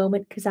Wednesdays for the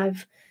moment because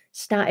I've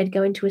started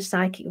going to a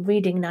psychic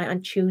reading night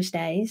on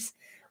Tuesdays,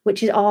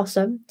 which is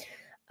awesome.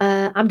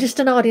 I'm just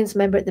an audience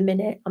member at the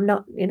minute. I'm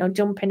not,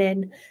 jumping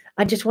in.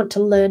 I just want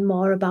to learn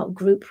more about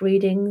group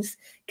readings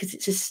because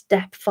it's a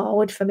step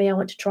forward for me. I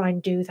want to try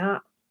and do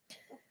that.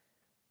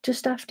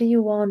 Just after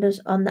you warned us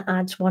on the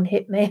ads, one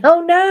hit me.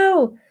 Oh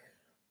no!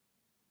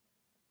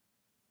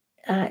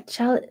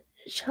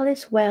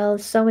 Chalice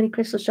Wells, so many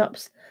crystal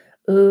shops.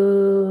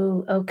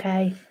 Ooh,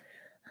 okay.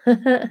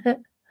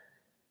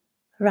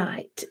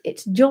 Right,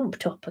 it's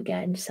jumped up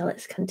again, so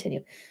let's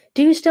continue.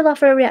 Do you still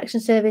offer a reaction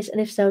service? And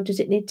if so,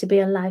 does it need to be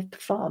a live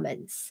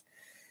performance?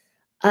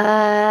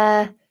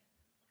 If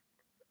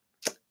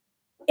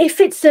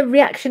it's a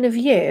reaction of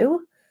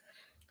you,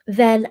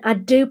 then I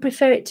do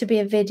prefer it to be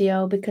a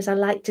video because I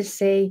like to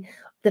see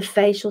the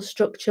facial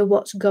structure,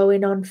 what's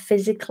going on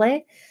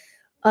physically.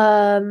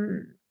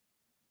 And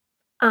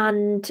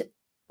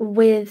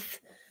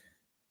with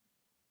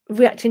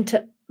reacting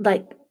to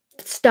like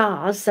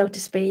stars, so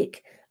to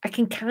speak, I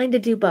can kind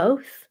of do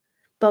both.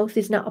 Both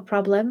is not a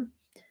problem.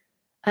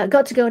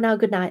 Got to go now.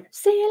 Good night.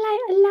 See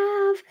you later,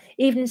 love.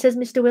 Evening, says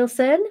Mr.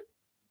 Wilson.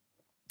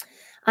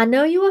 I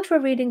know you offer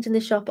readings in the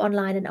shop,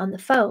 online, and on the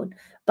phone,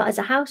 but as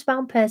a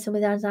housebound person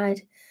with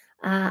anxiety,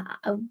 I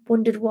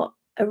wondered what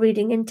a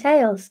reading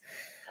entails.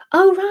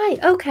 Oh,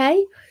 right.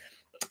 Okay.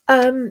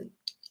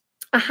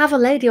 I have a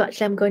lady who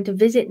actually I'm going to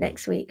visit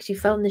next week. She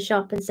phoned the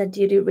shop and said, "Do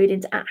you do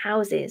readings at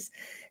houses?"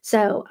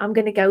 So I'm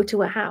going to go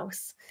to a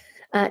house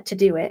to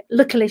do it.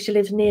 Luckily, she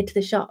lives near to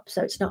the shop,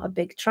 so it's not a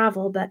big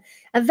travel. But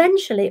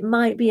eventually, it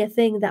might be a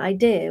thing that I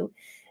do.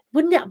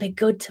 Wouldn't that be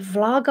good to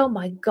vlog? Oh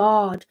my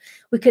God.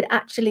 We could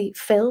actually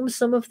film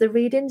some of the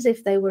readings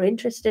if they were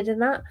interested in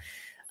that.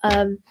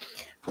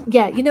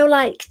 Yeah,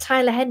 like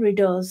Tyler Henry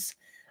does.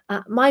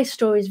 My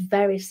story is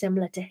very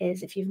similar to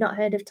his. If you've not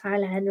heard of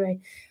Tyler Henry,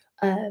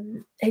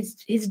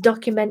 his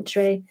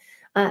documentary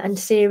and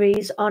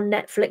series on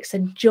Netflix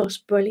are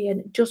just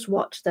brilliant. Just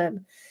watch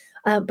them.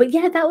 But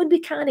yeah, that would be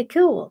kind of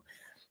cool.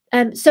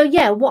 So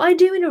yeah, what I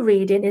do in a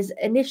reading is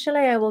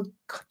initially I will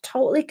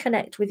totally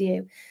connect with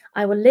you.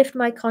 I will lift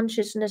my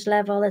consciousness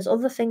level. There's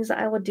other things that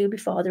I will do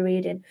before the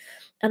reading,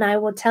 and I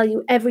will tell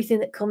you everything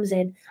that comes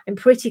in. I'm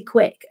pretty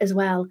quick as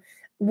well.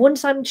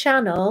 Once I'm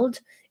channeled,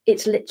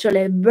 it's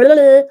literally blah,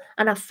 blah,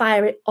 and I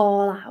fire it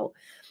all out.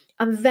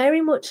 I'm very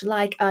much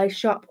like a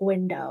shop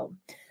window,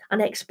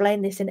 and I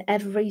explain this in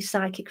every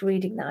psychic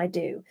reading that I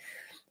do.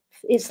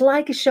 It's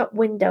like a shop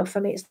window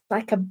for me. It's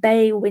like a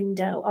bay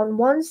window. On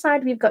one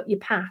side, we've got your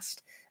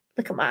past.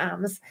 Look at my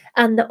arms.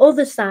 And the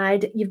other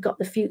side, you've got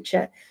the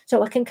future.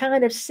 So I can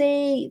kind of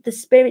see the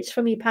spirits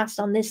from your past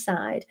on this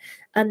side,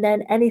 and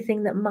then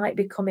anything that might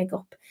be coming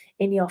up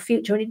in your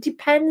future. And it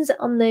depends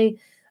on the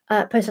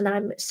person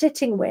I'm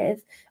sitting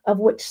with of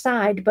which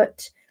side.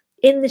 But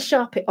in the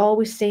shop, it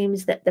always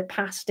seems that the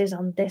past is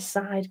on this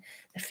side,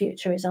 the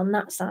future is on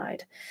that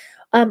side.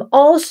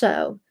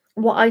 Also,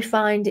 what I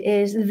find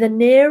is the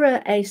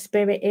nearer a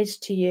spirit is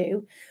to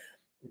you,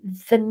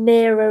 the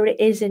nearer it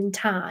is in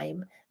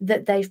time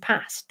that they've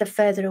passed. The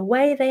further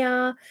away they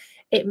are,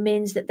 it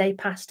means that they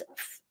passed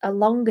a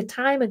longer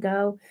time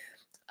ago,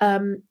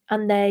 and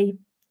they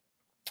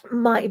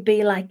might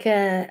be like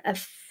a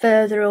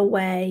further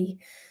away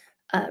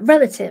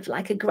relative,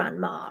 like a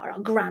grandma or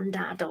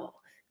granddad or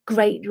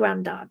great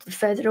granddad. The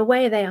further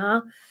away they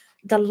are,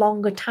 the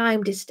longer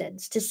time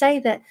distance. To say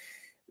that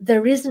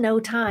there is no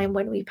time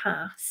when we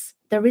pass,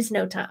 there is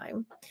no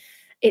time,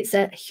 it's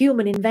a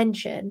human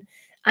invention,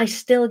 I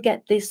still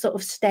get these sort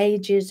of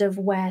stages of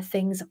where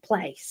things are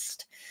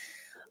placed.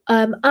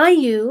 I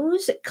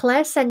use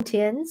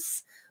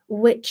clairsentience,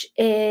 which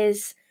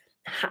is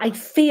I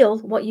feel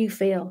what you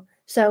feel.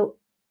 So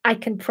I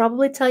can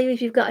probably tell you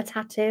if you've got a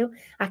tattoo.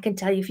 I can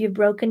tell you if you've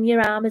broken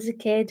your arm as a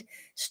kid,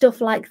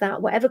 stuff like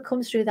that. Whatever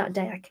comes through that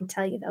day, I can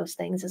tell you those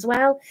things as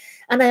well.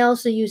 And I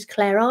also use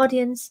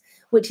clairaudience,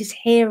 which is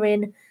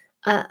hearing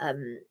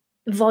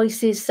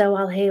voices. So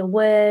I'll hear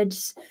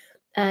words,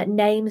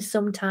 names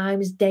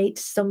sometimes,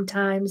 dates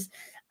sometimes,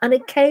 and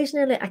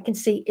occasionally I can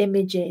see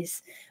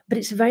images, but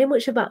it's very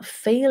much about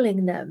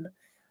feeling them.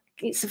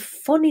 It's a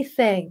funny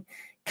thing,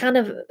 kind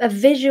of a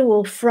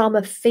visual from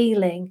a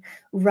feeling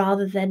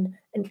rather than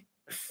a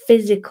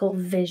physical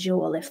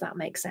visual, if that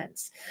makes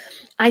sense.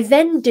 I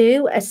then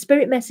do a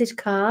spirit message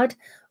card,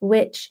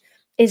 which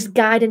is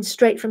guidance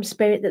straight from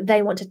spirit that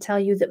they want to tell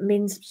you that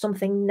means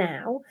something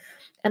now.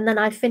 And then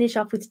I finish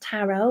off with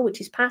tarot, which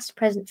is past,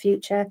 present,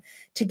 future,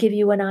 to give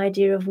you an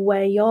idea of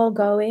where you're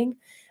going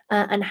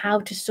and how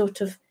to sort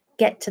of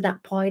get to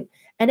that point.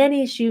 And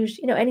any issues,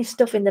 any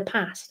stuff in the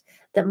past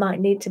that might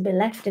need to be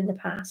left in the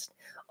past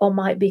or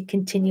might be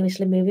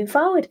continuously moving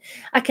forward.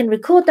 I can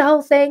record the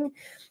whole thing.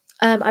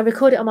 I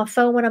record it on my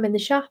phone when I'm in the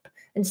shop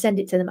and send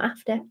it to them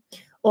after.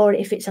 Or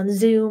if it's on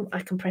Zoom, I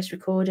can press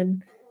record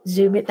and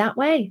Zoom it that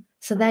way.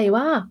 So there you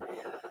are.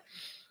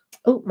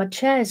 Oh, my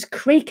chair's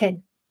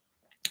creaking.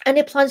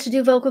 Any plans to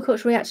do vocal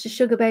coach reacts to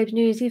Sugar Babe's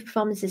New Year's Eve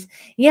performances?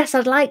 Yes,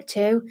 I'd like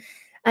to.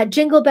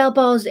 Jingle Bell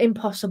Ball's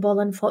impossible,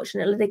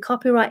 unfortunately. The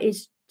copyright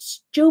is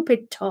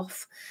stupid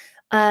tough.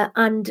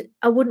 And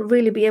I wouldn't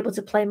really be able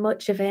to play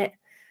much of it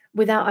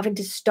without having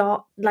to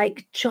stop,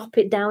 chop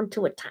it down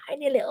to a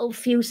tiny little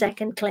few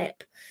second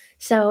clip.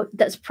 So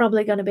that's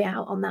probably going to be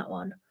out on that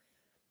one.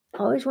 I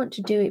always want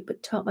to do it,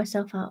 but talk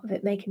myself out of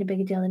it, making a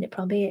bigger deal than it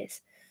probably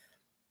is.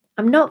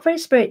 I'm not very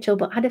spiritual,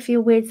 but had a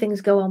few weird things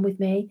go on with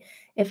me.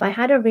 If I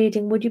had a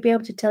reading, would you be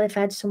able to tell if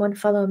I had someone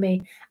follow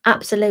me?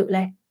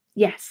 Absolutely.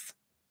 Yes.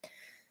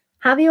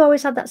 Have you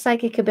always had that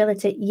psychic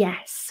ability?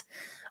 Yes.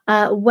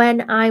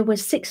 When I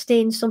was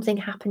 16, something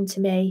happened to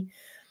me,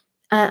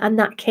 and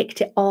that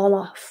kicked it all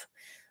off.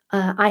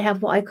 I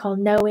have what I call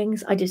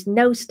knowings. I just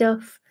know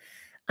stuff,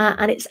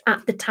 and it's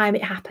at the time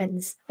it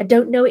happens. I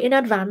don't know it in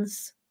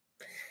advance.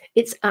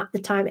 It's at the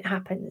time it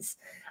happens.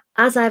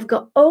 As I've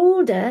got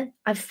older,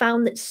 I've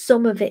found that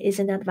some of it is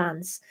in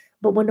advance,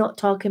 but we're not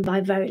talking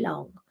by very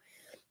long.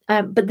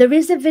 But there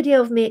is a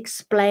video of me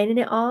explaining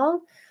it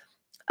all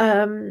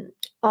on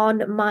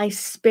my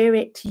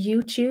Spirit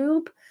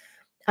YouTube.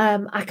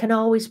 I can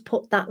always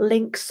put that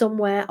link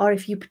somewhere, or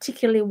if you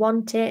particularly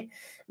want it,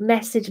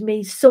 message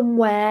me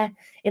somewhere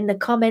in the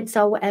comments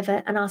or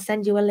whatever, and I'll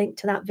send you a link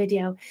to that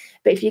video.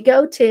 But if you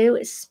go to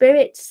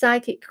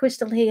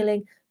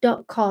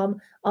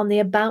spiritpsychiccrystalhealing.com on the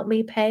About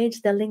Me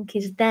page, the link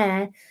is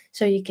there,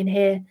 so you can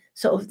hear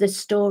sort of the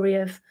story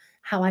of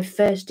how I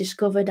first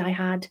discovered I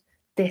had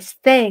this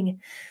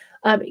thing.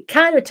 It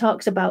kind of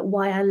talks about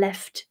why I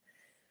left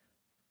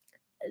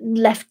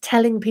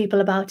telling people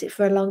about it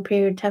for a long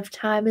period of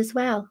time as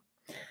well.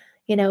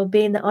 You know,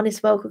 being the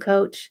honest vocal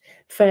coach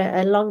for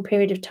a long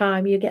period of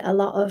time, you get a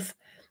lot of,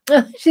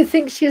 oh, she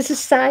thinks she's a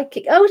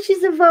psychic. Oh,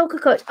 she's a vocal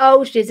coach.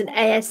 Oh, she's an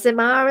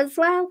ASMR as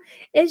well.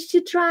 Is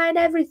she trying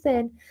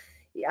everything?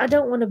 I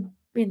don't want to,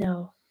 you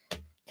know,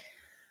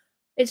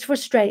 it's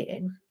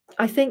frustrating.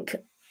 I think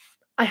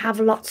I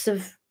have lots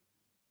of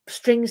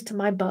strings to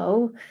my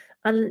bow,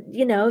 and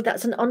you know,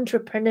 that's an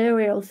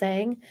entrepreneurial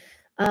thing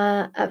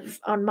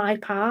on my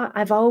part.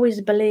 I've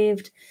always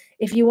believed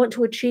if you want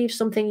to achieve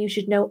something, you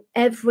should know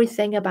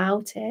everything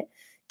about it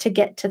to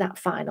get to that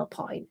final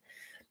point.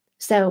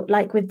 So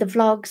like with the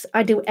vlogs,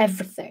 I do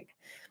everything,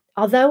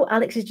 although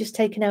Alex has just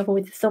taken over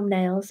with the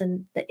thumbnails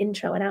and the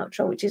intro and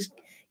outro, which is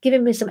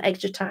giving me some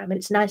extra time, and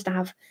it's nice to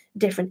have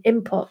different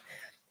input.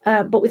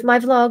 But with my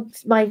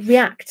vlogs, my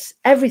reacts,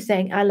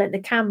 everything, I learned the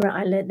camera,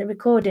 I learned the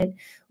recording.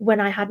 When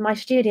I had my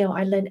studio,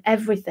 I learned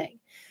everything,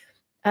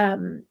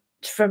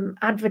 from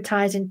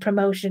advertising,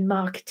 promotion,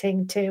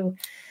 marketing, to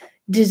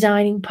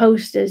designing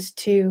posters,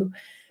 to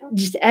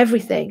just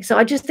everything. So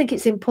I just think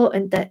it's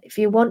important that if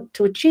you want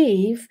to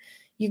achieve,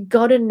 you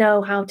got to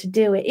know how to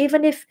do it.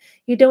 Even if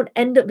you don't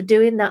end up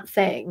doing that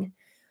thing,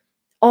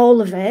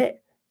 all of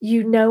it,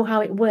 you know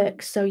how it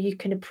works, so you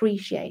can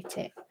appreciate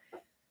it.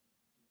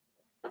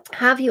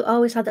 Have you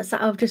always had that?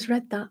 I've just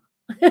read that.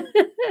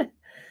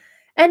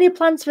 Any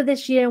plans for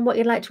this year and what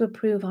you'd like to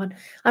improve on?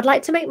 I'd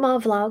like to make more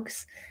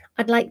vlogs.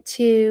 I'd like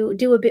to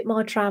do a bit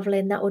more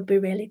traveling. That would be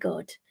really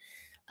good.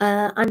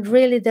 And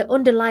really the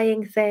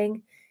underlying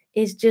thing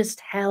is just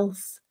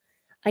health.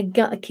 I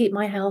got to keep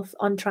my health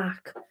on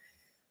track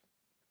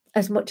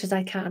as much as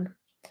I can.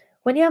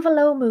 When you have a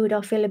low mood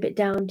or feel a bit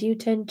down, do you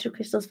turn to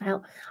crystals for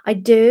help? I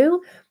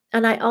do.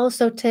 And I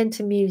also turn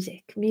to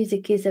music.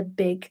 Music is a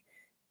big,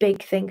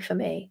 big thing for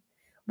me.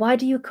 Why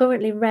do you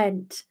currently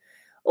rent?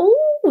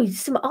 Oh,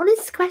 some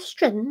honest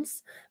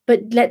questions,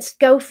 but let's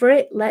go for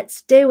it.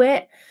 Let's do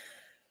it.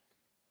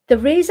 The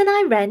reason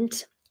I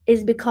rent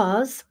is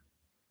because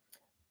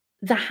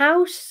the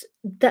house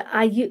that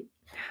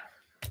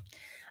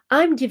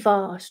I'm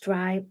divorced,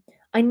 right?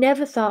 I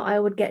never thought I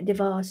would get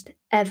divorced,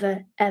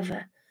 ever,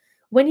 ever.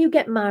 When you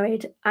get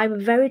married, I'm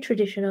very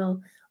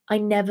traditional. I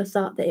never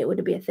thought that it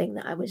would be a thing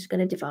that I was going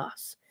to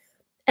divorce.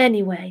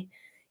 Anyway,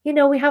 you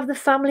know, we have the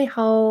family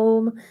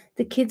home.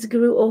 The kids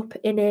grew up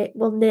in it.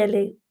 Well,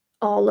 nearly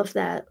all of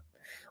their.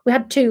 We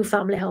had 2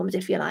 family homes,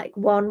 if you like.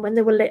 One when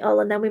they were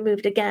little, and then we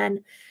moved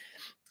again.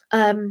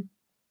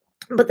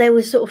 But they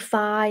were sort of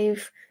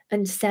 5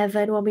 and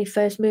 7 when we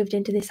first moved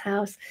into this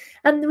house.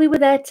 And we were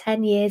there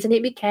 10 years, and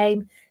it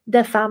became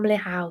the family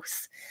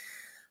house.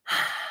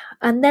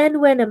 And then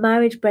when a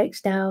marriage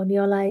breaks down,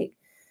 you're like,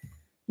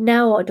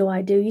 now what do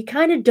I do? You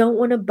kind of don't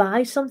want to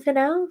buy something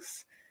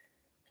else.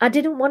 I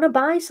didn't want to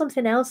buy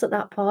something else at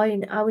that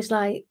point. I was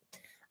like,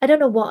 I don't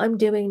know what I'm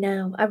doing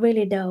now. I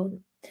really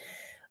don't.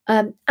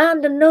 And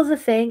another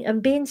thing,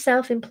 and being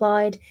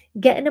self-employed,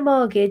 getting a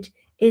mortgage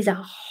is a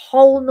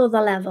whole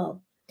nother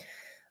level.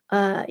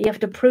 You have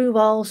to prove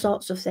all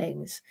sorts of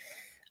things.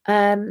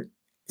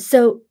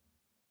 So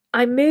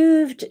I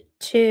moved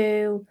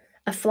to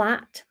a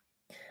flat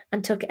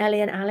and took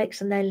Ellie and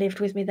Alex, and they lived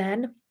with me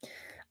then.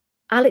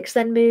 Alex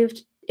then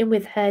moved in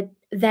with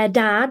their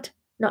dad,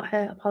 not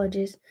her,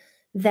 apologies,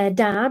 their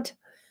dad.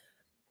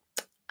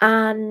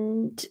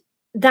 And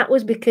that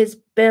was because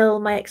Bill,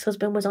 my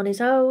ex-husband, was on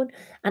his own,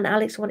 and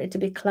Alex wanted to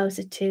be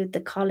closer to the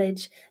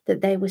college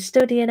that they were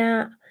studying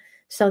at,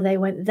 so they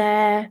went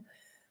there.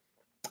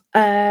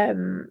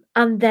 And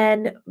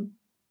then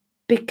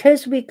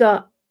because we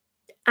got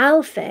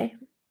Alfie,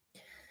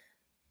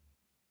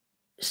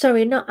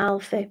 sorry, not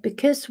Alfie,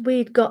 because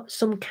we'd got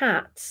some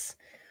cats,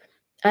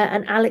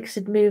 and Alex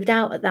had moved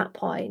out at that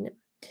point,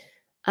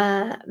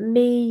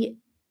 me,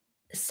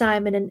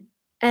 Simon, and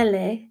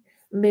Ellie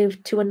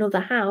moved to another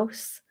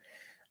house,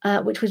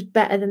 which was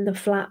better than the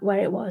flat where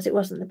it was. It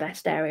wasn't the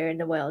best area in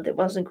the world. It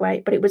wasn't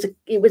great, but it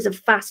was a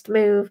fast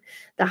move.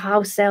 The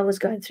house sale was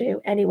going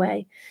through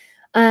anyway.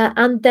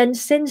 And then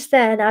since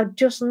then, I've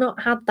just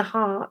not had the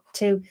heart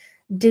to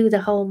do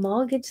the whole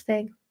mortgage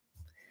thing.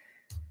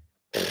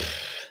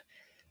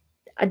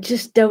 I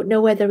just don't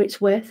know whether it's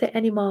worth it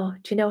anymore.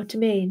 Do you know what I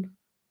mean?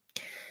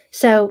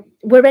 So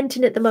we're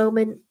renting at the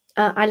moment.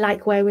 I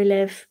like where we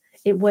live.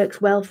 It works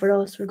well for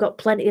us. We've got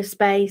plenty of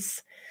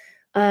space.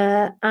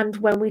 And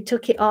when we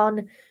took it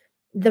on,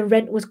 the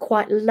rent was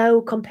quite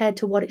low compared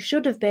to what it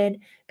should have been,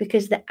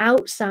 because the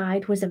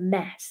outside was a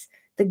mess.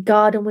 The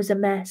garden was a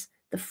mess.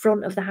 The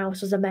front of the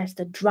house was a mess.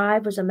 The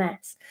drive was a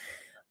mess.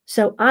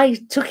 So I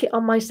took it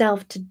on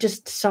myself to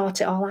just sort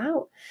it all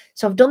out.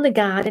 So I've done the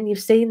garden, you've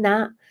seen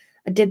that.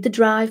 I did the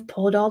drive,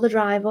 poured all the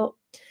drive up,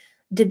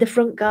 did the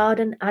front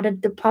garden,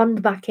 added the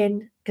pond back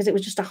in because it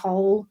was just a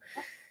hole.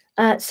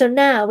 So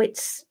now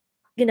it's,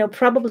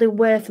 probably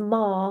worth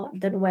more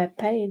than we're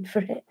paying for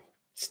it.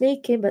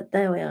 Sneaky, but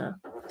there we are.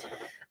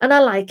 And I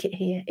like it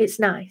here.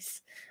 It's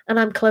nice. And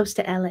I'm close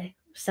to Ellie,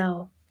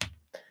 so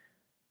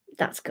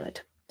that's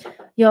good.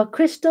 Your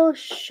crystal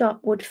shop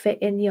would fit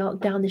in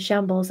York down the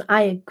shambles.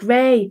 I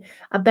agree.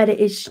 I bet it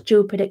is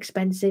stupid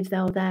expensive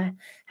though there.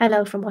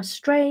 Hello from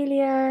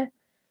Australia.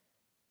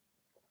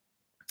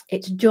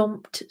 It's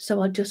jumped, so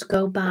I'll just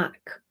go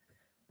back.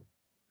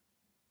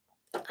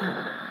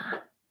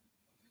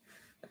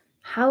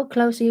 How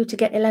close are you to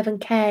get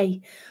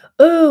 11k?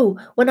 Oh,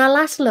 when I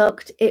last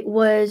looked, it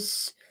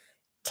was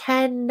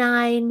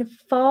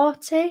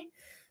 10,940.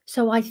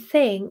 So I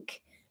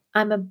think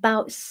I'm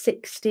about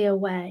 60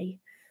 away.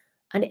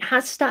 And it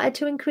has started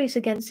to increase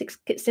again since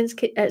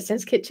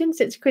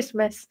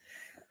Christmas.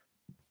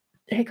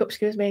 Hiccup,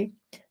 excuse me.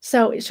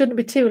 So it shouldn't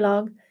be too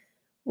long.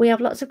 We have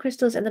lots of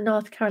crystals in the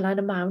North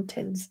Carolina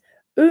mountains.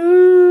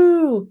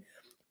 Ooh,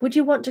 would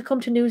you want to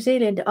come to New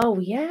Zealand? Oh,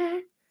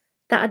 yeah,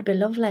 that'd be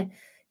lovely.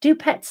 Do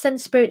pets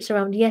send spirits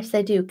around? Yes,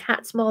 they do.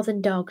 Cats more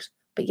than dogs,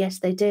 but yes,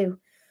 they do.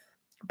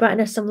 Brighton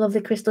has some lovely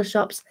crystal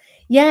shops.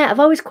 Yeah, I've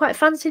always quite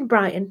fancied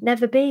Brighton.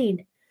 Never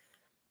been.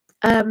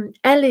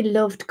 Ellie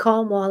loved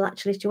Cornwall,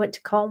 actually. She went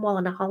to Cornwall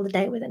on a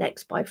holiday with an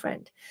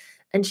ex-boyfriend,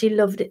 and she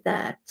loved it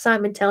there.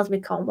 Simon tells me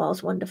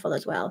Cornwall's wonderful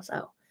as well,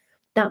 so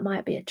that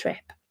might be a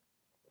trip.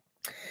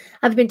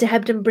 Have you been to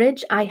Hebden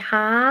Bridge? I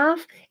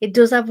have. It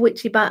does have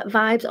witchy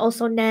vibes.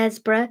 Also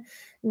Knaresborough.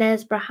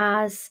 Knaresborough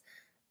has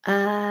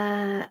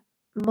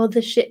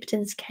Mother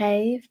Shipton's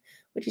Cave,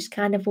 which is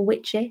kind of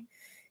witchy.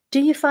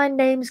 Do you find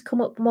names come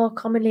up more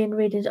commonly in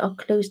readings or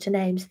clues to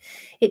names?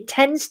 It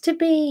tends to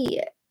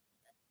be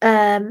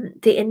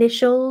the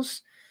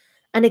initials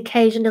and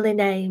occasionally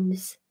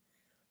names.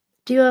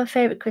 Do you have a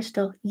favourite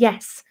crystal?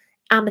 Yes,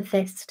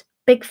 amethyst.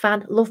 Big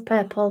fan. Love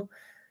purple.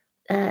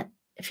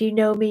 If you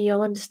know me,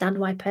 you'll understand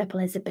why purple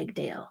is a big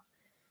deal.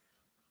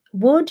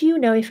 Would you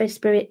know if a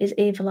spirit is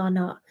evil or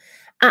not?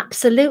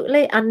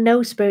 Absolutely, and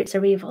no spirits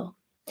are evil.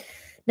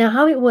 Now,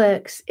 how it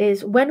works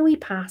is when we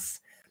pass,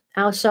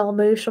 our soul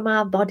moves from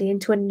our body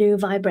into a new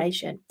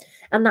vibration,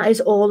 and that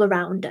is all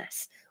around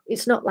us.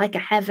 It's not like a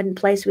heaven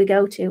place we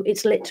go to.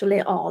 It's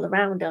literally all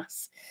around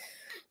us.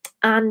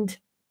 And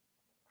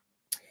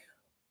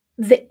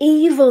the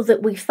evil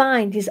that we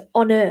find is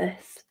on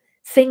earth.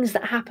 Things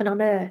that happen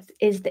on earth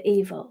is the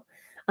evil.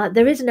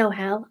 There is no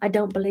hell. I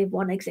don't believe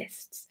one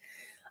exists.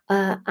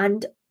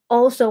 And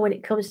also when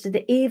it comes to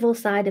the evil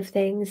side of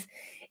things,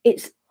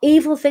 it's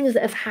evil things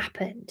that have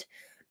happened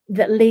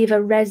that leave a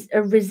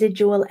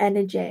residual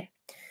energy.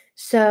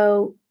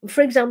 So,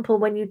 for example,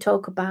 when you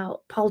talk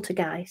about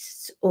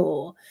poltergeists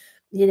or,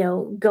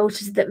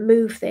 ghosts that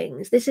move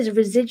things, this is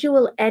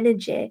residual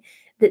energy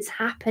that's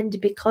happened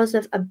because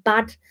of a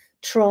bad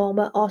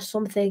trauma or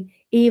something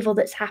evil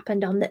that's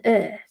happened on the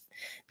earth.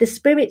 The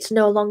spirit's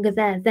no longer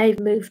there. They've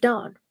moved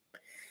on.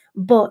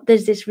 But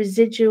there's this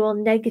residual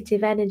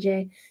negative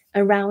energy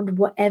around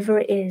whatever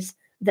it is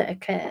that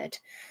occurred.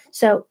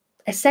 So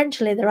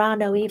essentially, there are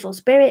no evil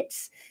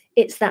spirits.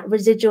 It's that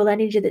residual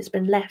energy that's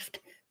been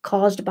left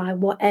caused by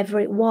whatever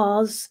it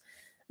was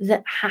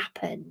that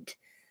happened.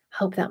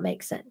 Hope that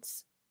makes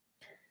sense.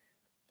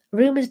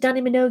 Rumours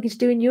Danny Minogue is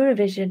doing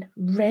Eurovision.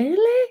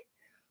 Really?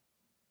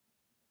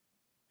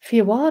 If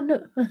you want.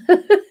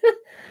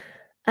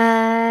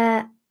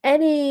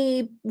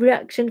 Any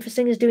reaction for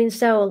singers doing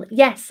soul?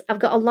 Yes, I've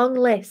got a long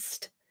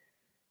list.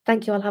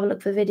 Thank you. I'll have a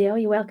look for the video.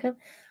 You're welcome.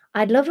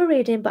 I'd love a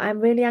reading, but I'm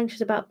really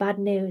anxious about bad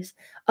news.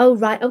 Oh,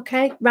 right.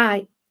 Okay.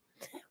 Right.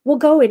 We're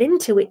going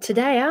into it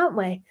today, aren't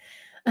we?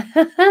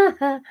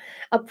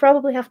 I'll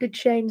probably have to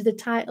change the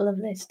title of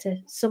this to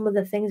some of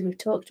the things we've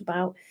talked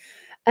about.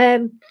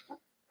 I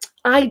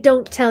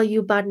don't tell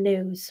you bad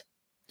news.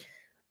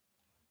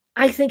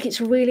 I think it's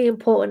really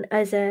important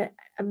as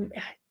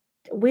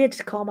weird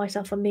to call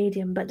myself a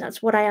medium, but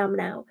that's what I am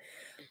now.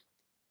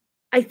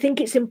 I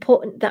think it's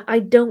important that I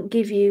don't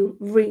give you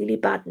really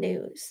bad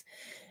news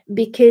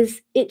because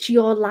it's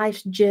your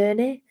life's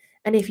journey.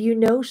 And if you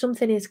know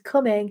something is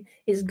coming,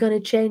 it's going to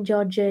change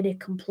your journey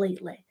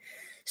completely.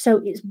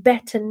 So it's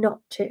better not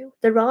to.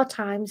 There are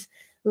times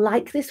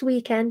like this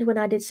weekend when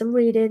I did some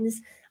readings,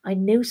 I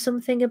knew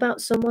something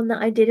about someone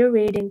that I did a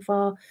reading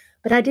for,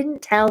 but I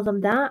didn't tell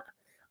them that.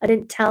 I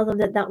didn't tell them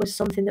that that was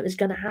something that was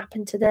going to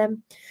happen to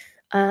them.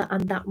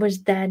 And that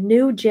was their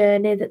new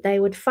journey that they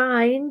would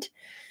find.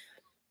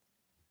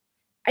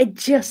 I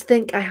just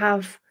think I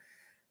have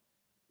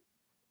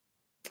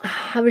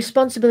a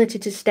responsibility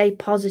to stay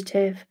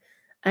positive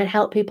and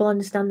help people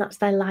understand that's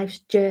their life's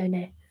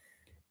journey.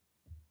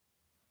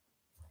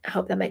 I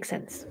hope that makes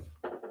sense.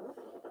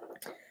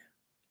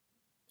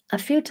 A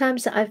few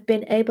times that I've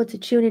been able to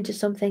tune into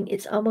something,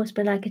 it's almost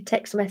been like a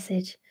text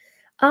message.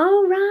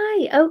 Oh,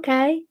 right.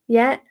 Okay.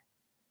 Yeah.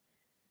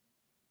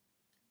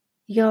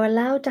 You're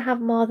allowed to have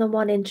more than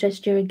one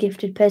interest. You're a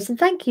gifted person.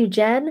 Thank you,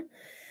 Jen.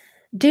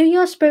 Do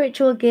your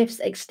spiritual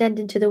gifts extend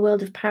into the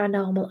world of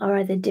paranormal, or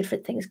are they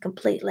different things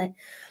completely?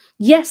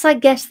 Yes, I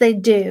guess they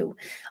do.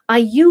 I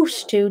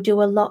used to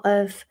do a lot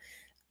of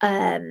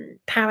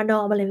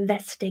paranormal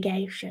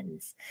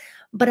investigations,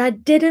 but I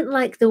didn't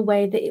like the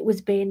way that it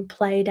was being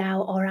played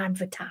out or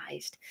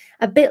advertised.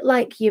 A bit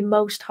like your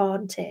Most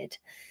Haunted.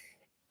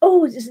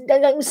 Oh,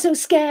 I'm so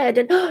scared,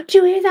 and oh, do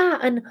you hear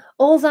that? And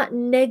all that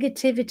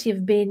negativity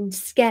of being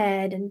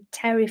scared and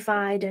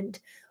terrified and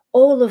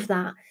all of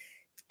that.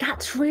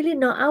 That's really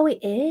not how it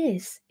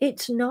is.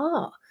 It's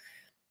not.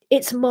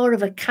 It's more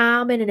of a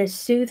calming and a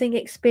soothing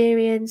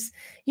experience.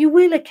 You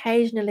will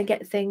occasionally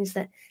get things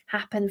that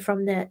happen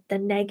from the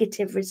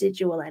negative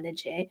residual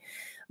energy,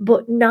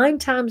 but 9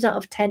 times out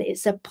of 10,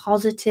 it's a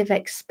positive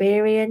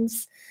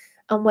experience,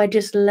 and we're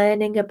just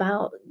learning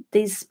about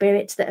these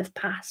spirits that have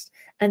passed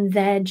and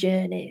their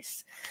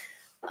journeys.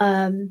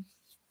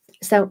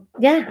 So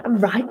yeah, I'm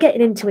right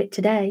getting into it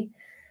today.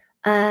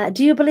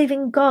 Do you believe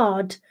in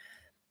God?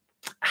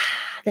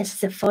 This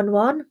is a fun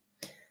one.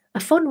 A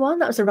fun one?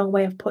 That was the wrong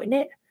way of putting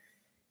it.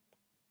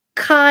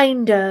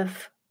 Kind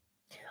of.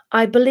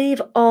 I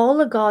believe all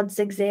the gods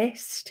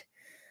exist,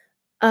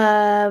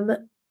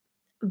 but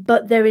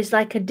there is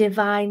like a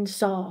divine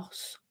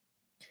source.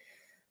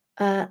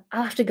 I'll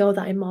have to go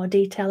that in more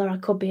detail, or I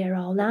could be here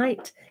all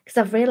night because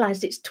I've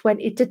realised it's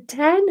 20 to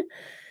 10.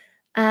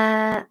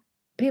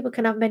 People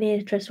can have many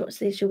interests. What's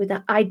the issue with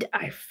that?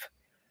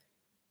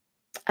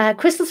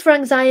 Crystals for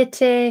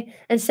anxiety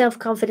and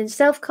self-confidence.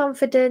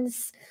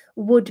 Self-confidence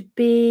would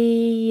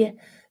be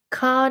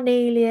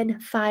carnelian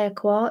fire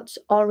quartz,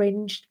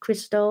 orange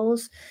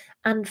crystals.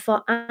 And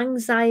for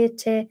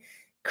anxiety,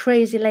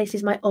 crazy lace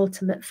is my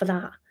ultimate for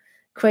that.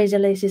 Crazy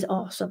lace is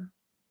awesome.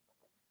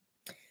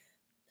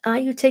 Are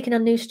you taking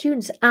on new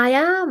students? I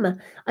am.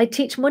 I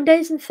teach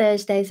Mondays and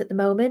Thursdays at the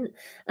moment,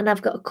 and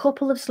I've got a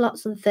couple of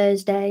slots on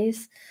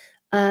Thursdays.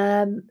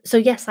 So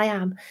yes, I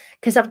am,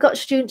 because I've got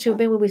students who have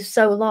been with me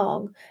so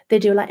long, they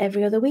do like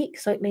every other week,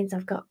 so it means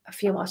I've got a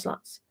few more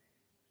slots.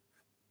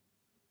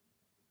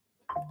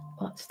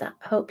 What's that?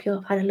 Hope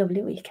you've had a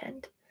lovely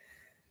weekend.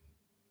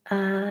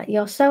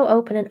 You're so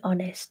open and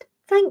honest.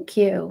 Thank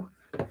you.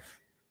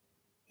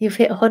 You've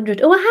hit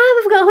 100. Oh, I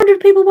have. I've got 100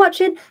 people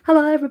watching.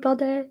 Hello,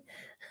 everybody.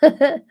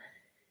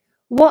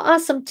 What are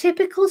some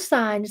typical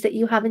signs that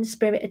you have in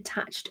spirit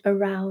attached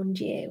around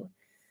you?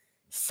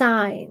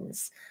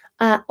 Signs.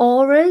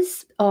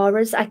 Auras.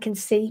 I can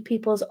see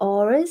people's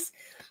auras.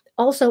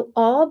 Also,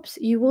 orbs.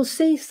 You will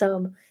see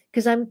some,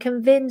 because I'm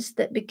convinced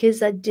that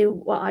because I do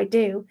what I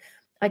do,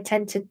 I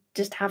tend to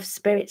just have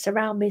spirits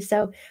around me.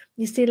 So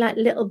you see like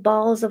little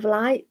balls of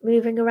light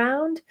moving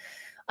around.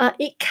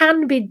 It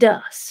can be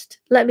dust.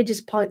 Let me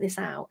just point this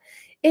out.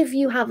 If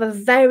you have a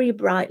very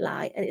bright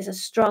light and it's a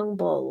strong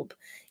bulb,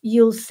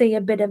 you'll see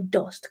a bit of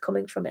dust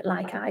coming from it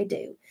like I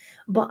do.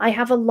 But I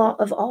have a lot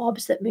of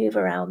orbs that move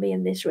around me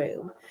in this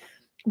room,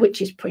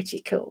 which is pretty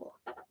cool.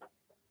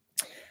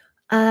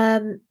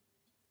 Bless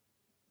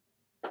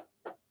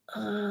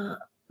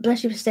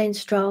you for staying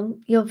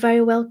strong. You're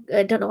very well.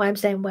 I don't know why I'm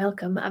saying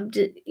welcome.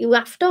 You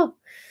have to.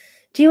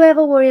 Do you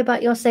ever worry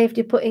about your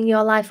safety putting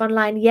your life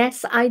online?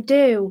 Yes, I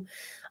do.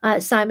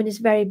 Simon is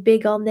very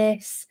big on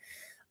this.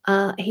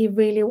 He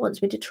really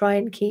wants me to try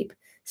and keep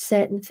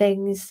certain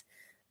things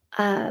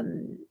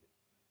to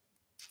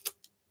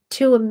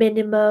a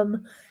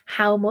minimum,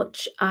 how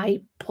much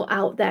I put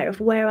out there of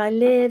where I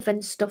live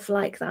and stuff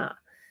like that.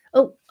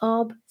 Oh,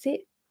 Orb,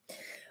 see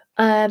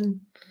it?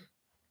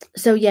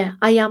 So yeah,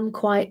 I am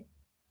quite,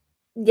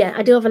 yeah,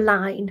 I do have a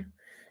line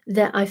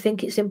that I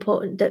think it's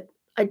important that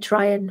I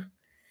try and,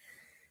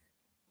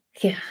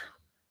 yeah.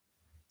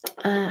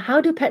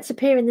 How do pets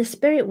appear in the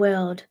spirit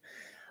world?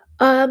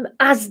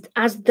 As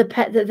the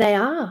pet that they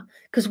are.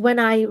 Because when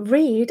I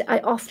read, I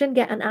often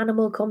get an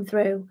animal come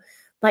through.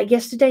 Like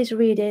yesterday's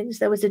readings,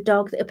 there was a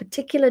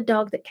particular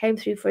dog that came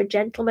through for a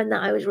gentleman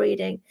that I was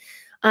reading.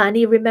 And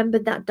he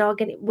remembered that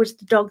dog, and it was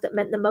the dog that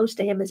meant the most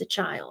to him as a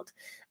child.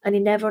 And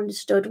he never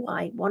understood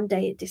why. One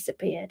day it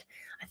disappeared.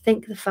 I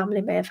think the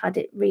family may have had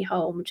it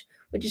rehomed,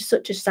 which is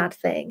such a sad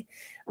thing.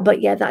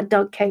 But yeah, that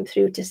dog came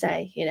through to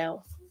say,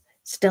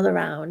 still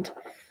around.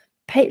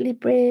 Pateley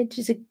Bridge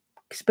is a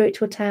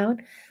spiritual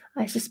town.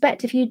 I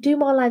suspect if you do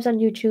more lives on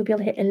YouTube, you'll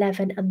hit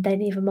 11 and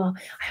then even more.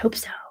 I hope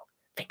so.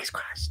 Fingers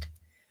crossed.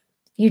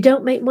 You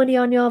don't make money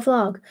on your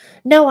vlog?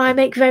 No, I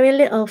make very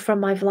little from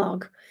my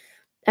vlog.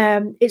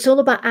 It's all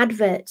about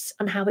adverts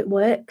and how it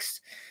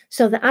works.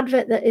 So the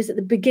advert that is at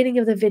the beginning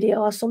of the video,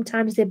 or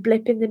sometimes they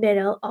blip in the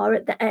middle or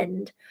at the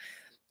end,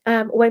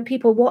 when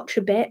people watch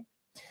a bit,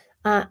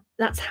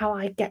 that's how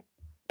I get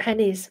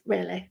pennies,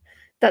 really.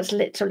 That's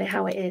literally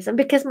how it is. And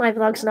because my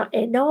vlog's not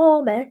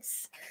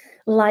enormous,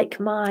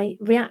 like my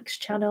Reacts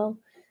channel,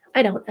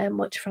 I don't earn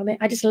much from it.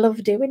 I just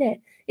love doing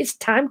it. It's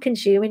time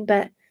consuming,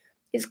 but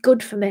it's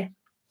good for me.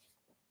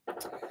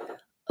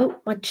 Oh,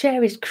 my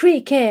chair is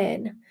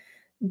creaking.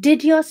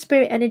 Did your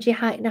spirit energy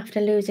heighten after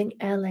losing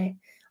Ellie?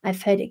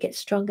 I've heard it gets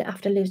stronger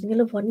after losing a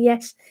loved one.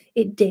 Yes,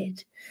 it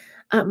did.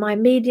 My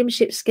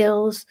mediumship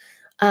skills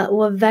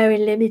were very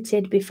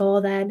limited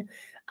before then.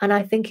 And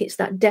I think it's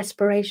that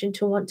desperation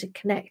to want to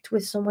connect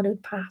with someone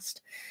who'd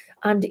passed.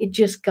 And it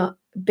just got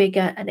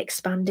bigger and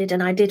expanded.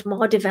 And I did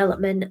more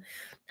development.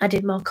 I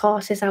did more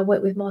courses. I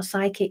worked with more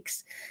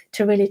psychics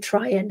to really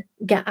try and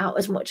get out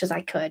as much as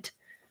I could.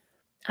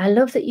 I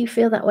love that you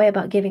feel that way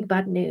about giving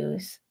bad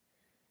news.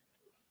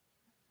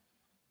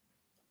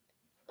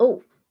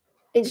 Oh,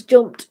 it's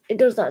jumped. It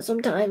does that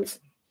sometimes.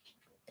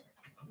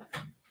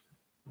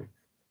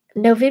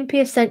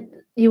 Novimpia sent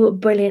you up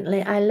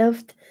brilliantly. I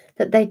loved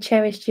that they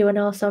cherished you and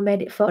also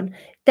made it fun.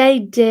 They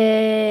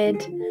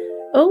did.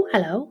 Oh,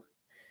 hello.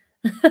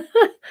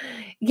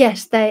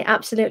 Yes, they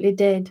absolutely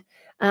did.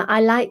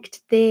 I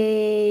liked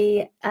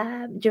the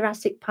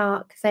Jurassic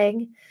Park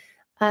thing,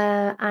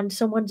 and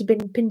someone's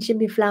been pinching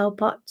me flower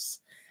pots.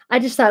 I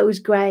just thought it was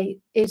great.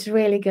 It's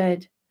really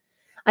good.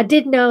 I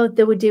did know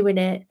they were doing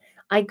it.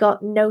 I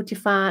got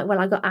notified, well,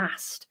 I got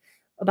asked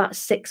about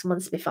 6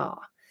 months before.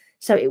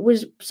 So it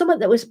was something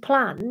that was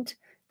planned.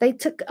 They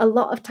took a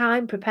lot of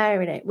time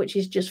preparing it, which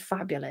is just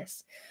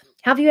fabulous.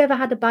 Have you ever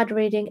had a bad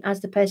reading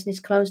as the person is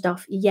closed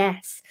off?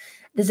 Yes.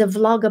 There's a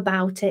vlog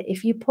about it.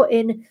 If you put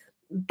in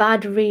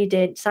bad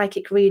reading,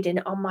 psychic reading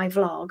on my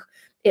vlog,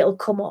 it'll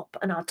come up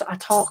and I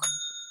talk.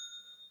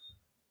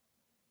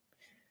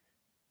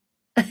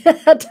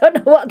 I don't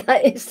know what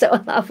that is, so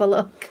I'll have a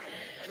look.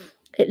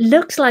 It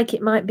looks like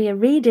it might be a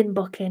reading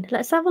booking.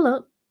 Let's have a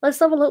look. Let's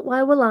have a look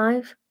while we're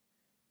live.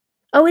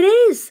 Oh, it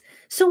is.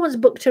 Someone's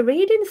booked a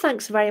reading.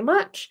 Thanks very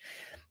much.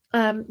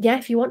 Yeah,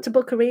 if you want to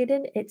book a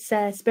reading, it's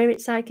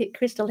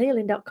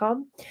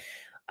spiritpsychiccrystalhealing.com.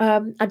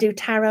 I do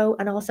tarot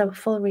and also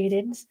full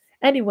readings.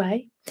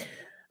 Anyway,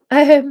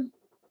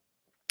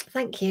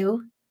 thank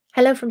you.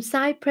 Hello from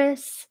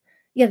Cyprus.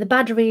 Yeah, the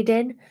bad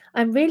reading.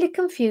 I'm really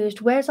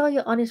confused. Where's all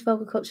your honest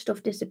vocal coach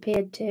stuff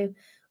disappeared to?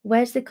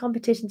 Where's the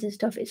competitions and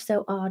stuff? It's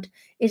so odd.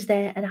 Is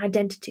there an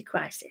identity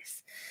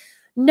crisis?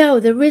 No,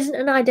 there isn't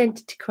an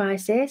identity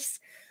crisis.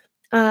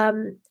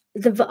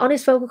 The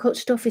honest vocal coach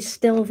stuff is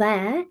still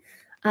there.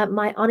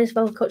 My honest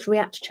vocal coach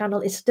react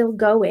channel is still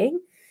going.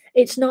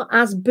 It's not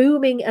as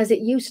booming as it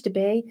used to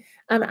be,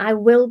 and I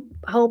will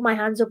hold my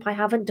hands up. I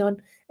haven't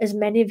done as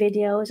many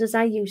videos as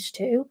I used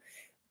to,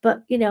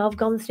 but you know, I've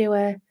gone through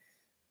a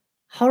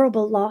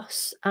horrible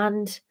loss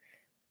and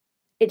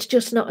it's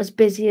just not as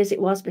busy as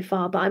it was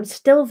before, but I'm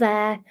still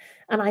there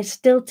and I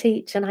still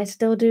teach and I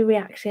still do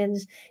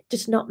reactions,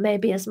 just not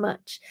maybe as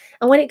much.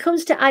 And when it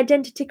comes to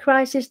identity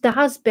crisis, there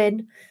has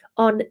been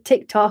on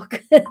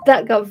TikTok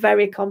that got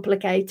very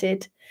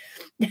complicated.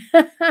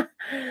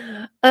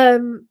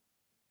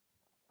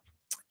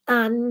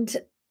 And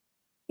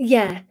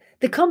yeah,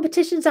 the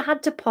competitions I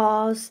had to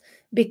pause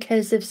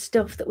because of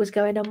stuff that was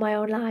going on in my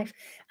own life.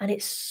 And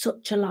it's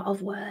such a lot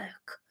of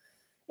work.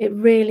 It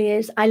really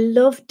is. I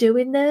love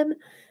doing them,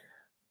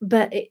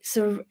 but it's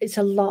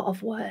a lot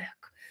of work.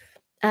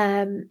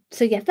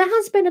 So yeah, there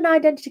has been an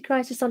identity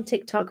crisis on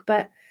TikTok,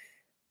 but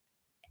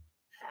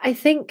I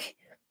think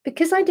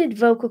because I did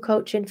vocal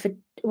coaching for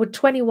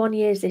 21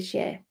 years this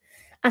year,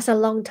 that's a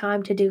long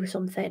time to do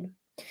something.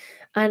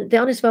 And the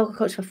honest vocal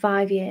coach for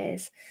 5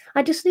 years,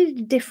 I just needed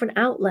a different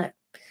outlet.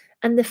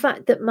 And the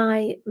fact that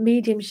my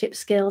mediumship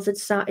skills had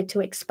started to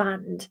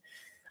expand,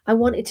 I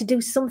wanted to do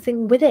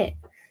something with it.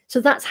 So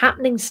that's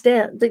happening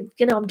still.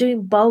 You know, I'm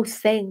doing both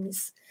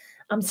things.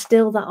 I'm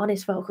still that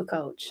honest vocal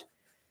coach.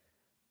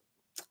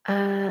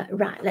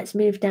 Right, let's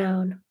move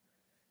down.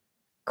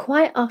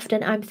 Quite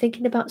often I'm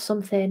thinking about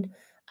something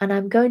and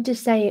I'm going to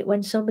say it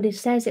when somebody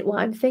says it.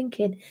 What I'm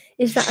thinking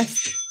is that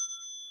it's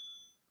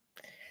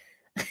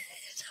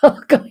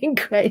all going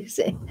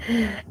crazy.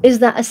 Is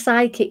that a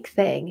psychic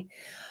thing?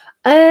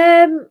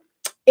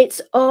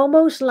 It's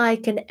almost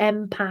like an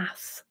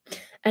empath.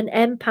 An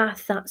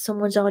empath that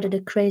someone's ordered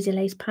a crazy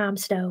lace palm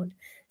stone.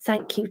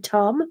 Thank you,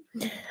 Tom.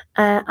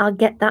 I'll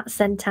get that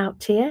sent out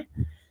to you.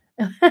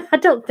 I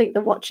don't think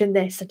they're watching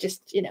this. I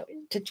just, you know,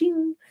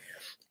 ta-ching.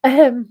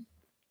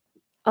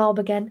 Orb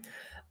again.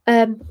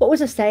 What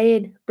was I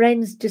saying?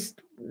 Brain's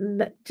just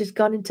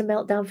gone into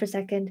meltdown for a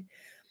second.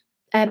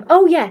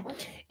 Oh yeah,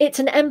 it's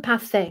an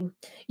empath thing.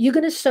 You're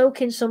gonna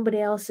soak in somebody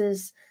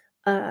else's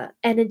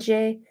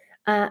energy,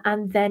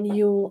 and then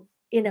you'll,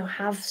 you know,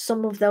 have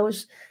some of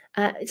those.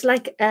 It's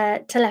like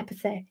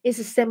telepathy. It's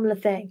a similar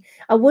thing.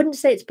 I wouldn't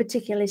say it's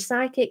particularly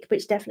psychic, but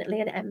it's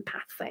definitely an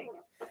empath thing.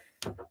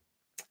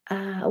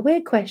 A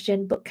weird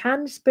question, but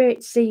can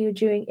spirits see you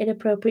during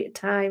inappropriate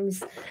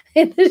times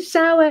in the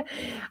shower?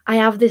 I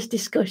have this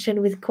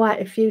discussion with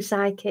quite a few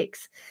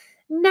psychics.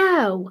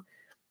 No,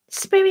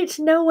 spirits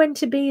know when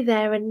to be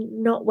there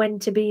and not when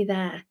to be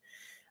there.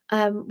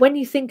 When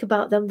you think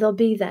about them, they'll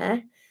be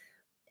there.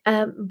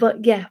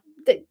 But yeah,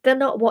 they're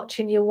not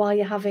watching you while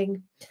you're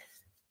having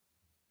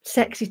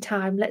sexy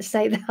time. Let's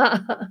say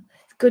that.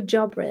 Good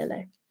job,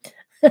 really.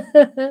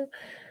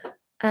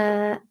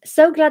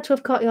 So glad to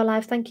have caught your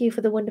live. Thank you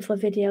for the wonderful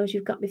videos.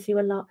 You've got me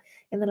through a lot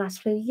in the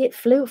last few years.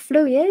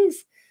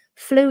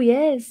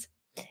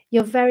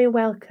 You're very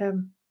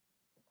welcome.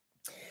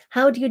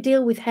 How do you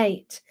deal with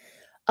hate?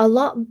 a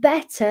lot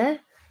better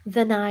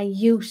than I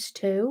used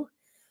to,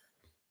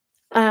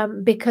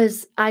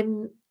 because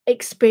I'm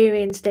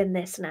experienced in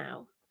this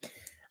now.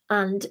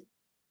 And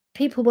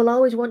people will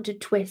always want to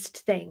twist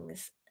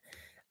things.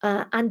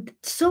 And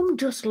some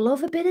just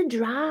love a bit of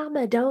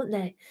drama, don't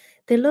they?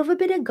 They love a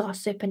bit of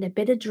gossip and a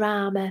bit of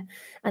drama,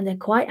 and they're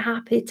quite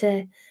happy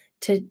to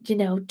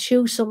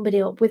chew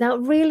somebody up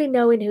without really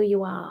knowing who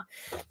you are.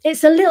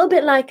 It's a little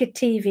bit like a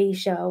TV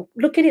show.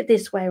 Look at it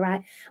this way,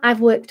 right?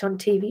 I've worked on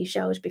TV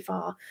shows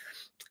before.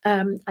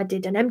 I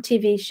did an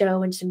MTV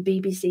show and some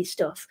BBC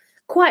stuff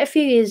quite a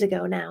few years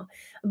ago now,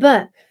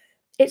 but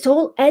it's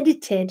all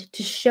edited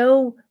to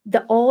show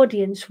the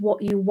audience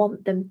what you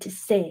want them to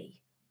see.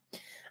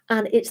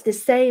 And it's the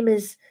same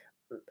as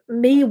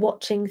me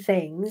watching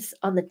things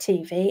on the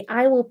TV.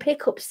 I will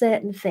pick up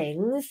certain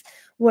things,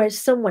 whereas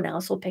someone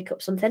else will pick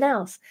up something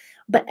else.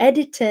 But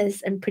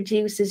editors and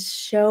producers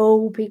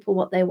show people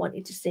what they want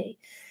you to see.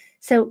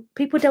 So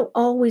people don't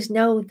always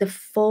know the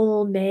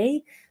full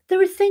me.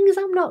 There are things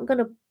I'm not going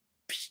to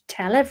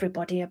tell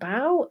everybody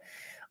about,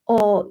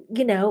 or,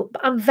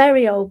 I'm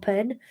very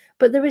open,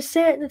 but there are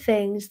certain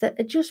things that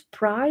are just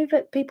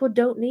private. People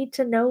don't need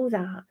to know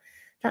that.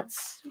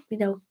 That's,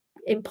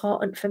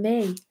 important for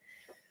me.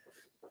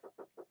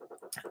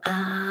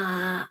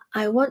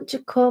 I want to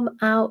come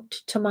out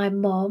to my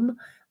mum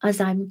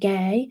as I'm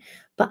gay,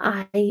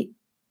 but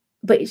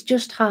it's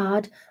just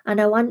hard,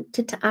 and I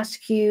wanted to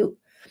ask you.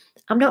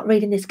 I'm not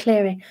reading this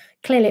clearly,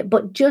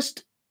 but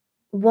just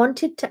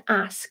wanted to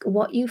ask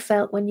what you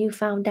felt when you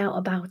found out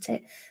about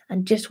it,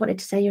 and just wanted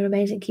to say you're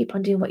amazing. Keep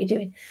on doing what you're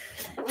doing.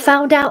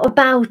 Found out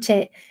about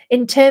it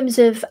in terms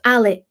of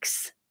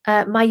Alex,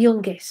 my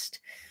youngest.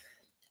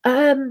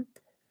 I'm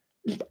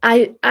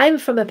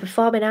from a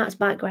performing arts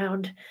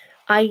background.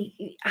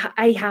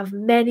 I have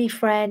many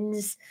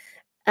friends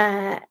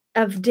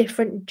of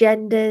different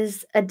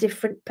genders,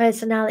 different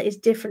personalities,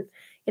 different,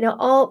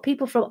 all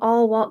people from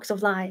all walks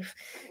of life.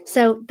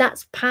 So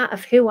that's part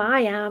of who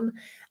I am.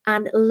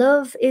 And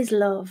love is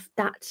love.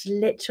 That's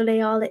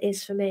literally all it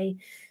is for me.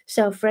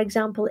 So, for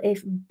example,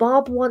 if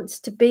Bob wants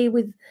to be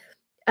with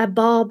a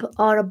Bob,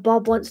 or a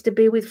Bob wants to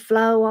be with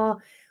Flo, or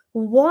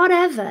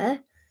whatever,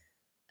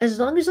 as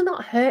long as they're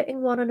not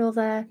hurting one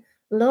another,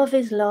 love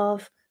is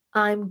love.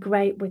 I'm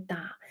great with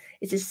that.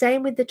 It's the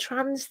same with the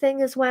trans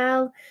thing as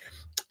well.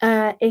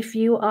 If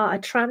you are a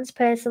trans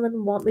person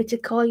and want me to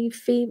call you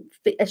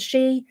a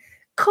she,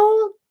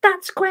 cool,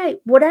 that's great,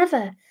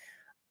 whatever.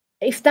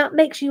 If that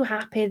makes you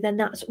happy, then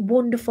that's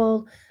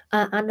wonderful,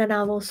 and then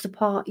I will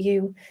support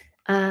you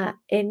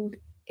in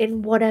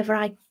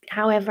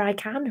however I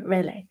can,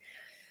 really.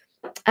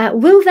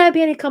 Will there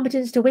be any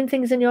competitions to win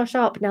things in your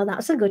shop? Now,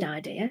 that's a good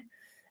idea.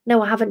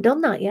 No, I haven't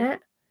done that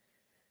yet.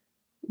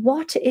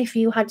 What if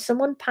you had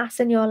someone pass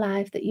in your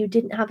life that you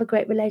didn't have a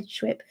great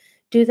relationship?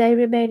 Do they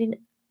remain in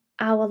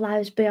our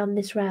lives beyond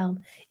this realm?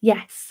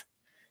 Yes.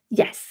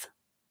 Yes.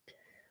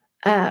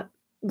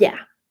 Yeah.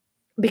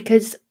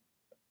 Because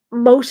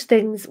most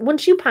things,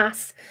 once you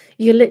pass,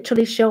 you're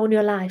literally shown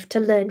your life to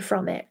learn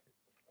from it.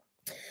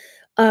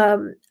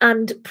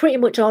 And pretty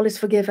much all is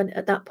forgiven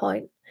at that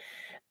point.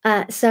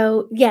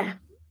 So, yeah.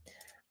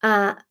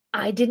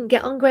 I didn't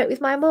get on great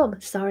with my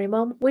mum. Sorry,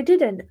 Mum. We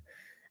didn't.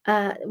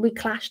 We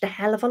clashed a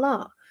hell of a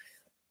lot.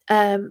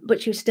 But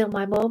she was still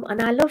my mum,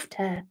 and I loved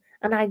her,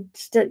 and I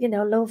still,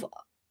 love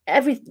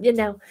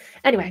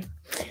anyway.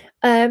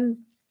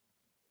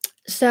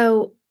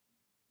 So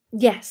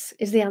yes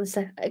is the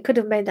answer. I could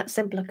have made that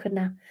simpler,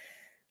 couldn't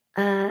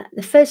I?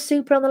 The first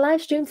super on the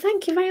live stream.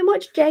 Thank you very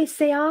much,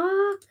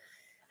 JCR.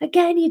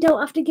 Again, you don't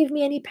have to give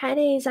me any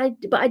pennies,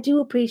 but I do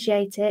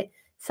appreciate it.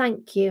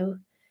 Thank you.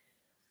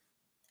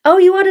 Oh,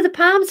 you ordered the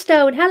palm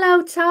stone.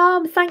 Hello,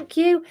 Tom. Thank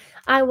you.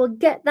 I will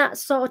get that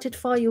sorted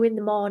for you in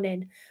the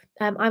morning.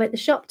 I'm at the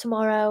shop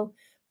tomorrow.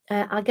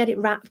 I'll get it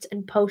wrapped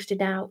and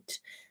posted out,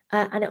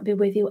 and it'll be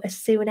with you as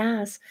soon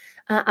as.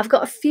 I've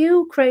got a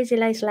few crazy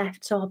lace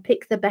left, so I'll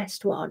pick the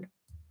best one.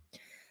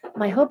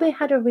 My hubby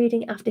had a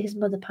reading after his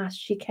mother passed.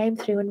 She came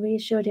through and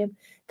reassured him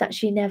that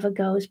she never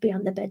goes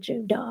beyond the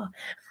bedroom door.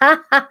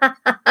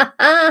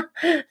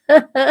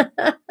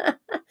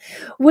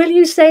 Will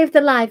you save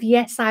the live?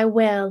 Yes, I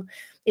will.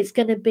 It's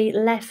going to be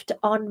left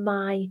on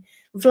my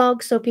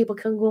vlog so people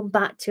can go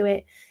back to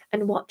it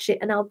and watch it,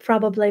 and I'll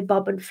probably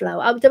bob and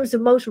flow. That was the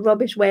most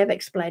rubbish way of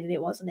explaining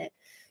it, wasn't it?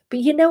 But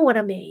you know what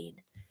I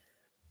mean.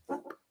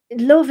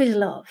 Love is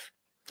love.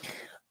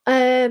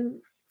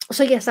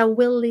 So yes, I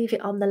will leave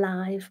it on the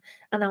live,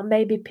 and I'll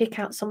maybe pick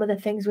out some of the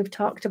things we've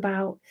talked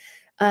about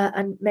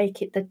and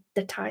make it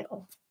the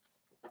title.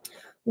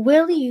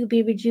 Will you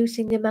be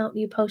reducing the amount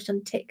you post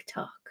on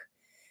TikTok?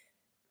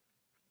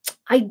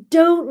 I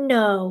don't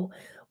know.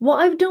 What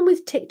I've done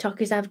with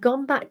TikTok is I've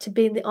gone back to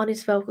being the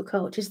honest vocal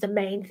coach is the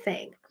main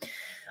thing.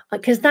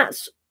 Because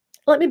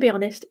let me be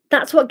honest,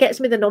 that's what gets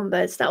me the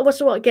numbers. That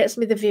was what gets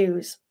me the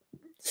views.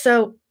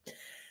 So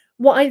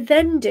what I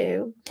then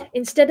do,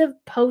 instead of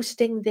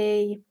posting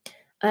the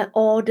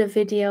order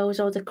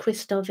videos or the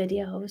crystal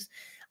videos,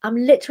 I'm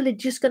literally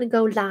just going to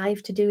go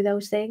live to do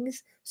those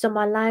things. So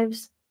my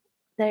lives,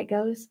 There it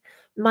goes.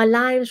 My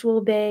lives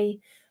will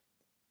be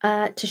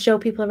to show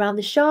people around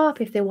the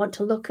shop if they want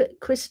to look at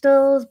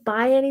crystals,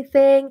 buy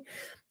anything,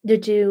 to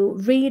do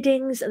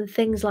readings and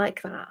things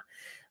like that.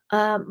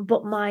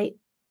 But my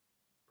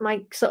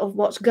sort of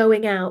what's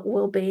going out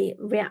will be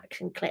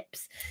reaction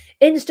clips.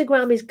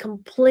 Instagram is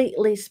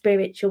completely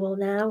spiritual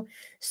now,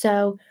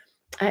 so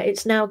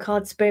it's now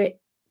called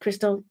Spirit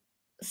Crystal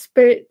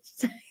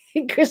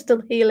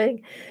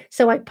Healing.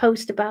 So I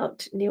post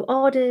about new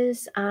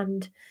orders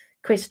and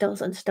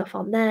crystals and stuff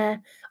on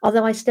there,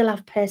 although I still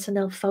have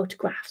personal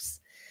photographs.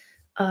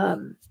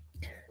 Oh,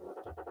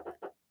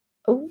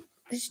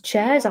 there's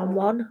chairs on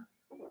one.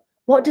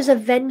 What does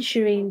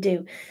aventurine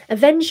do?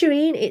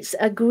 Aventurine, it's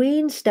a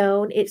green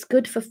stone. It's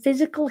good for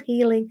physical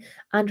healing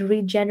and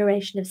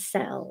regeneration of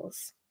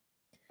cells.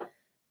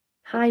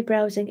 Hi,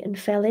 browsing and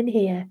fell in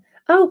here.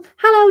 Oh,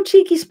 hello,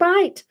 cheeky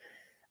sprite.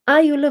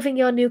 Are you loving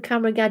your new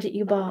camera gadget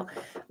you bought?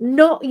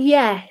 Not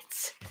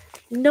yet.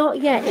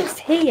 Not yet. It's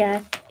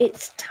here.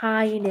 It's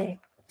tiny.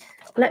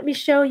 Let me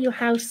show you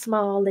how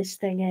small this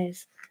thing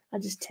is. I'll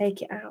just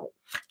take it out.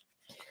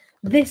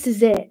 This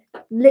is it.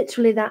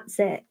 Literally, that's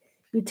it.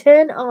 You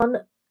turn on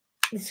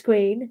the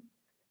screen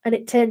and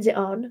it turns it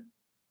on.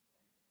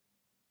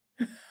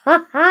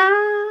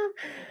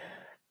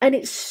 And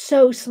it's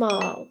so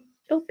small.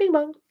 Oh, bing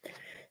bong.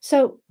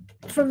 So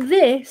from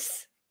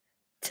this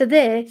to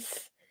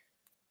this,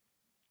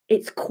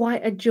 it's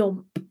quite a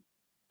jump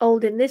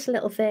holding this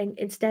little thing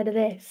instead of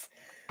this.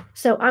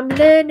 So I'm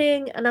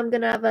learning and I'm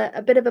going to have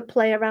a bit of a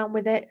play around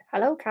with it.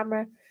 Hello,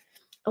 camera.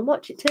 And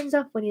watch, it turns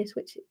off when you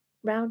switch it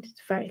round.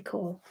 It's very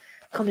cool.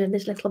 Comes in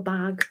this little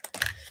bag.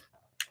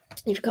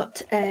 You've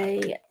got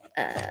a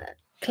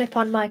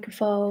clip-on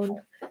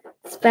microphone.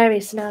 It's very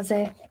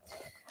snazzy.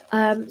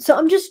 So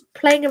I'm just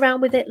playing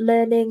around with it,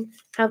 learning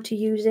how to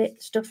use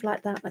it, stuff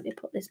like that. Let me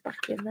put this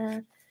back in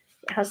there.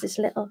 It has this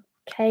little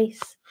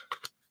case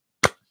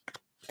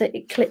that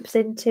it clips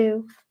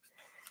into.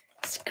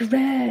 It's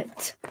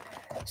great.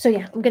 So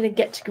yeah, I'm going to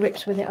get to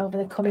grips with it over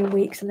the coming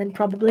weeks and then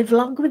probably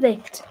vlog with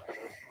it.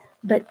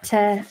 But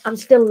I'm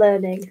still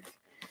learning.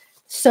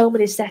 So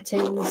many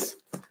settings.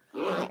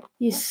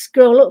 You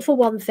scroll up for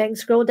one thing,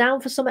 scroll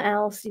down for something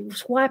else, you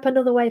swipe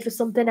another way for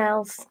something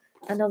else,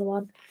 another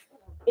one.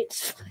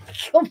 It's,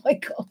 oh my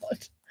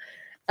God,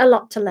 a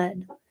lot to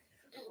learn.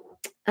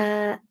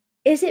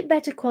 Is it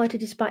better quality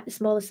despite the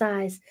smaller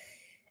size?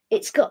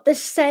 It's got the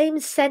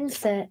same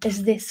sensor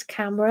as this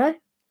camera,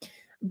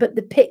 but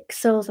the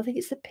pixels, I think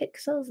it's the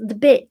pixels, the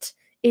bit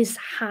is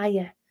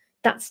higher.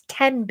 That's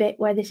 10-bit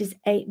where this is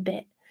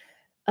 8-bit.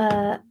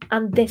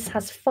 And this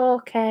has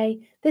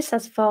 4K, this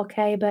has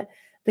 4K, but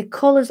the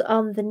colours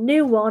on the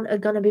new one are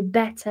going to be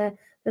better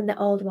than the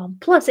old one.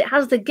 Plus, it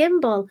has the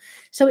gimbal,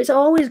 so it's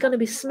always going to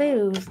be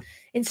smooth.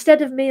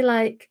 Instead of me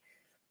like,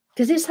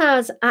 because this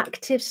has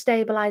active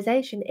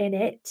stabilization in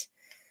it,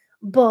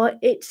 but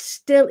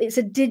it's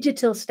a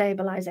digital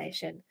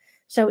stabilization.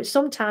 So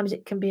sometimes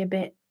it can be a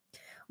bit,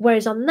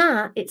 whereas on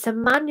that, it's a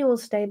manual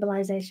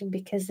stabilization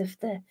because of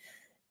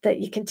that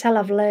you can tell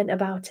I've learned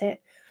about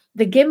it.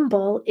 The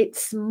gimbal,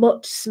 it's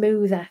much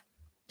smoother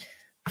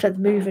for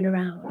moving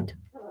around.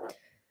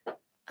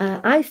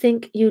 I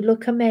think you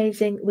look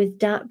amazing with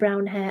dark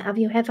brown hair. Have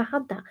you ever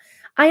had that?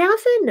 I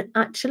haven't,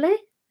 actually.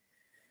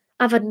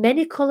 I've had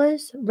many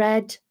colours,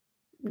 red,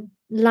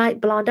 light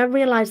blonde. I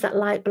realised that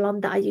light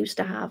blonde that I used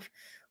to have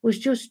was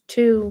just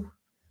too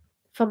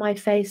for my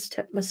face,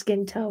 my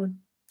skin tone.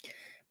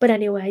 But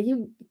anyway,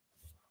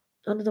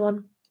 another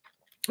one.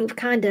 We've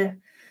kind of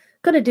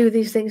got to do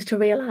these things to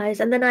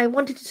realise. And then I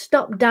wanted to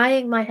stop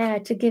dyeing my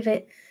hair to give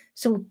it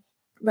some,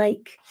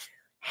 like,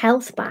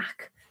 health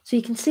back. So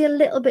you can see a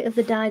little bit of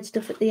the dyed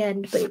stuff at the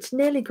end, but it's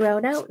nearly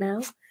grown out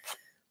now.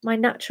 My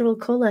natural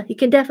colour. You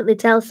can definitely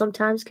tell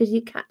sometimes because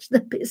you catch the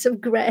bits of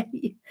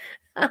grey.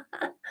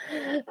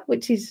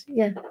 Which is,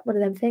 yeah, one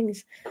of them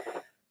things.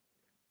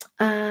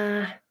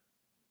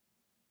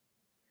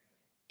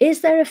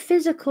 Is there a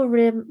physical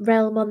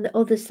realm on the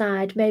other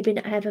side? Maybe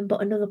not heaven,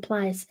 but another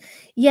place.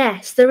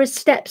 Yes, there are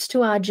steps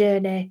to our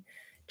journey.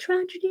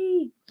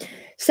 Tragedy.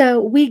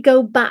 So we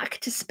go back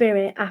to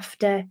spirit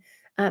after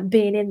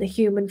being in the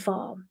human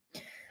form.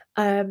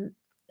 And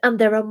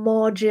there are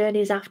more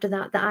journeys after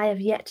that I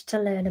have yet to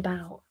learn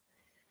about.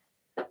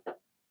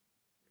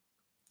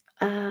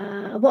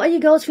 What are your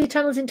goals for your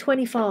channels in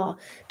 24?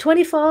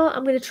 24,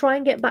 I'm going to try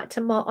and get back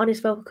to more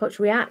Honest Vocal Coach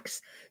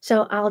Reacts.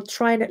 So I'll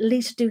try and at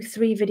least do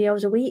 3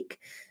 videos a week.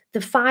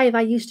 The 5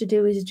 I used to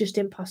do is just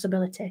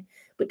impossibility.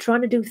 But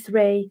trying to do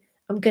 3,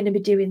 I'm going to be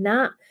doing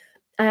that.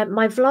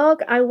 My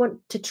vlog, I want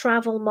to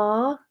travel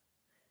more.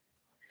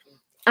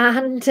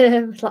 And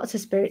lots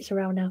of spirits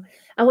around now.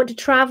 I want to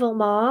travel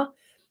more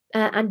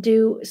and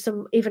do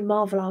some even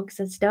more vlogs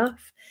and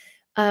stuff.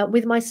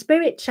 With my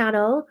spirit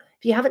channel,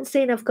 if you haven't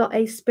seen, I've got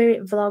a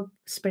spirit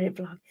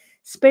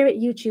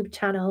YouTube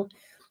channel,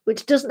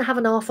 which doesn't have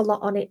an awful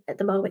lot on it at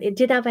the moment. It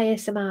did have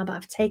ASMR, but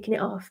I've taken it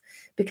off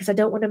because I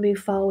don't want to move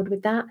forward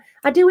with that.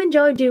 I do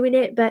enjoy doing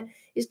it, but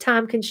it's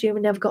time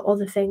consuming. I've got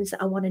other things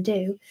that I want to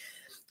do.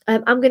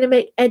 I'm going to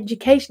make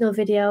educational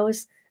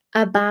videos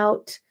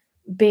about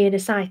being a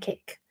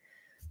psychic.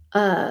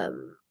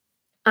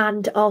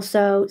 And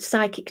also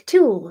psychic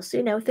tools,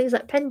 things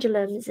like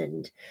pendulums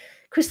and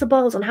crystal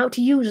balls and how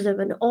to use them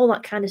and all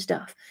that kind of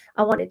stuff.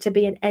 I want it to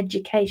be an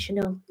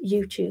educational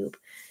YouTube.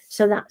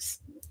 So that's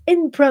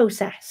in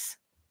process.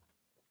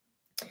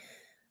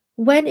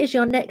 When is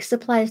your next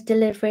supplier's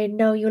delivery?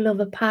 No, you'll love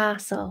a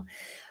parcel.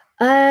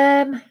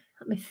 Let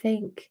me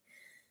think.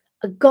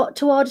 I got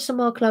to order some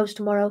more clothes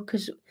tomorrow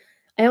because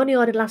I only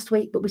ordered last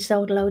week, but we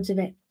sold loads of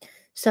it.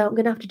 So I'm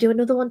going to have to do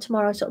another one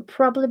tomorrow. So it'll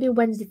probably be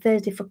Wednesday,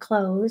 Thursday for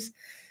clothes.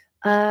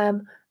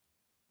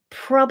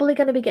 Probably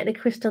going to be getting a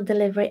crystal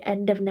delivery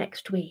end of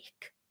next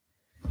week.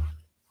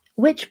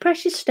 Which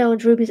precious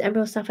stones, rubies,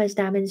 emeralds, sapphires,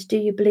 diamonds, do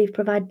you believe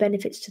provide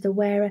benefits to the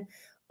wearer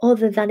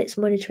other than its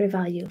monetary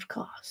value, of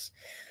course?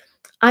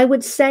 I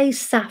would say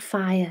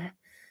sapphire.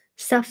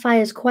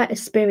 Sapphire is quite a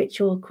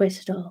spiritual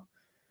crystal.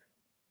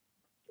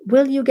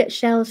 Will you get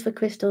shelves for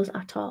crystals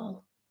at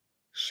all?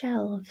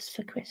 Shelves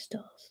for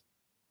crystals.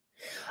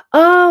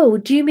 Oh,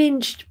 do you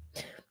mean...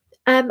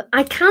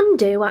 I can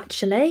do,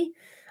 actually.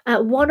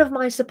 One of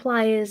my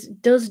suppliers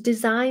does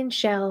design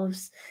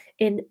shelves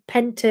in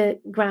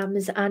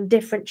pentagrams and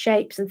different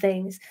shapes and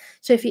things.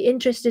 So if you're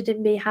interested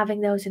in me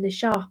having those in the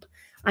shop,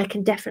 I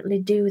can definitely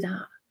do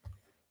that.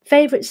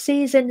 Favorite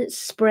season,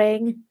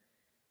 spring.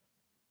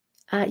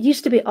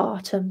 Used to be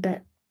autumn,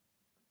 but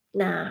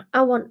nah,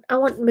 I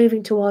want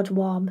moving towards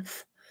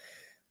warmth.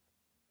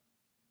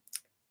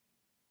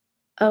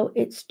 Oh,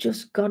 it's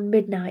just gone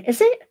midnight.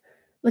 Is it?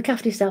 Look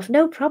after yourself.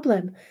 No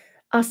problem.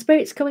 Our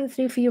spirit's coming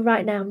through for you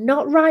right now.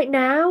 Not right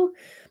now.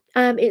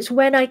 It's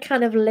when I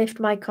kind of lift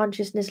my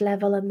consciousness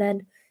level and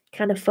then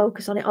kind of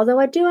focus on it. Although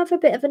I do have a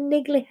bit of a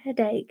niggly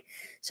headache.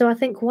 So I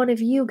think one of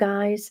you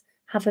guys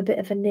have a bit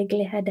of a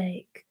niggly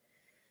headache.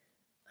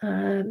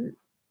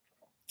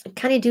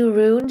 Can you do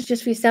runes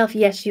just for yourself?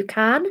 Yes, you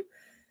can.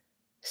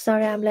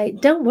 Sorry, I'm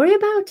late. Don't worry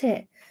about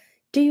it.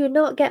 Do you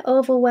not get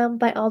overwhelmed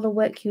by all the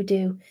work you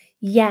do?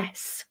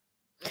 Yes.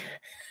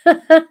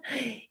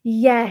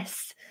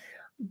 Yes.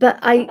 But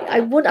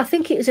I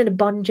think it was in a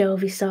Bon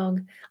Jovi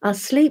song. I'll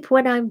sleep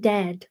when I'm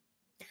dead.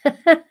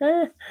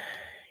 You're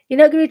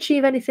not going to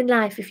achieve anything in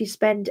life if you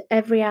spend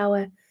every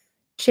hour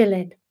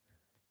chilling.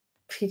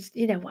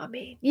 You know what I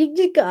mean.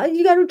 You got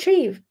to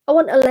achieve. I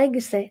want a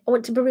legacy. I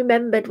want to be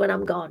remembered when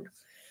I'm gone.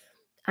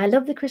 I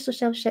love the crystal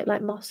shells shaped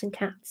like moths and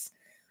cats.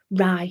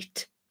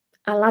 Right.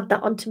 I'll add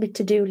that onto my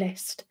to-do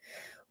list.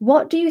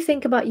 What do you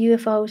think about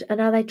UFOs and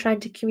are they trying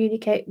to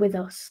communicate with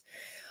us?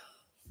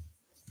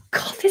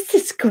 God, this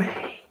is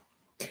great.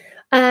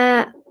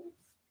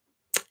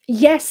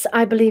 Yes,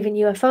 I believe in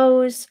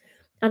UFOs.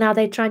 And are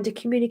they trying to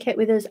communicate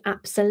with us?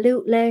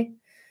 Absolutely.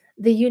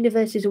 The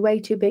universe is way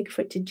too big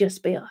for it to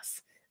just be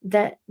us.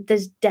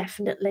 There's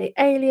definitely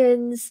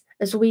aliens,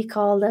 as we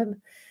call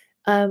them,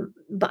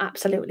 but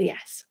absolutely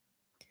yes.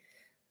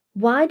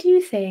 Why do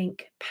you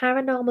think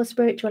paranormal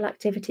spiritual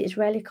activity is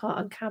rarely caught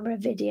on camera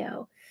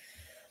video?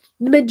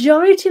 The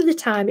majority of the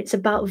time, it's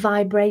about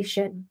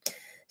vibration.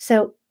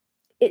 So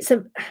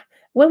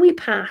when we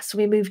pass,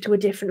 we move to a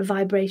different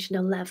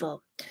vibrational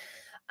level.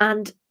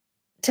 And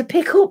to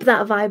pick up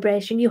that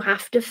vibration, you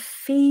have to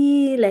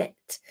feel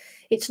it.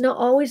 It's not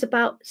always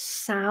about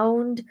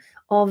sound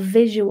or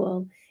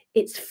visual.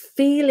 It's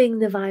feeling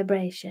the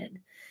vibration.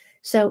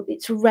 So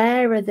it's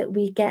rarer that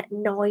we get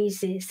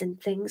noises and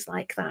things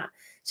like that.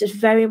 So it's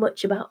very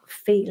much about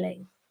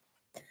feeling.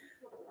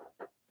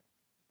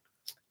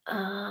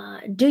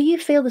 Do you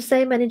feel the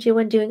same energy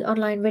when doing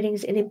online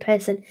readings in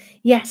person?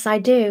 Yes, I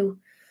do.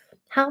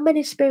 How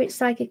many spirit,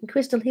 psychic, and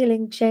crystal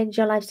healing changed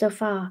your life so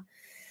far?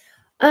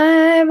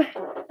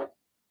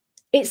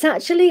 It's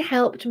actually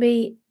helped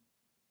me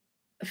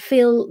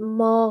feel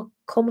more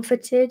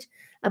comforted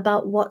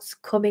about what's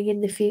coming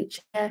in the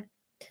future.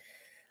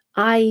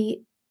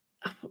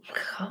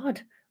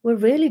 God, we're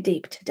really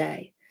deep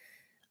today.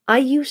 I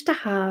used to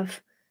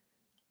have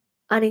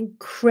an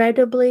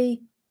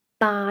incredibly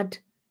bad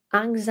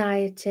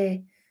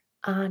anxiety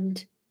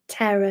and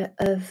terror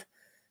of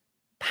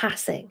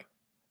passing,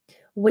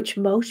 which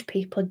most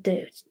people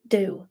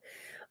do.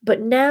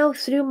 But now,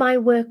 through my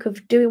work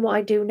of doing what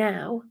I do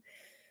now,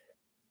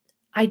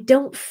 I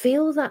don't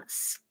feel that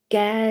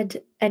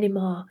scared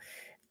anymore.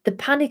 The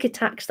panic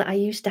attacks that I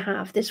used to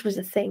have, this was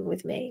a thing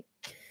with me.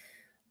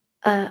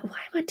 Why am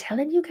I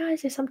telling you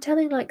guys this? I'm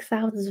telling like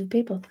thousands of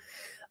people.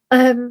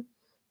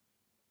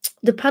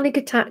 The panic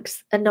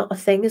attacks are not a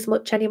thing as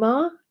much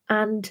anymore.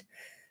 And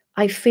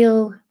I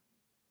feel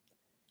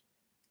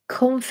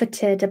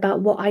comforted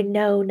about what I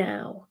know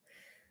now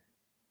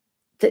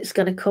that's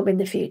going to come in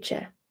the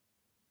future.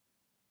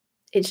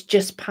 It's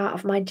just part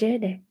of my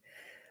journey.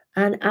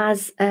 And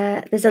as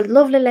there's a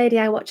lovely lady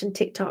I watch on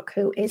TikTok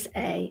who is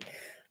a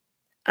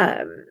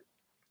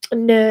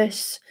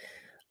nurse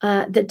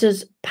that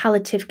does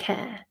palliative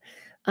care.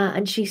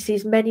 And she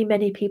sees many,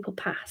 many people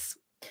pass.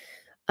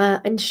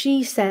 And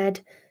she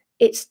said,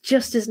 it's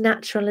just as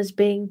natural as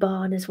being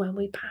born as when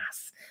we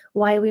pass.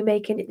 Why are we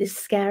making it this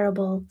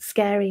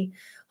scary,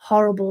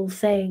 horrible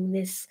thing,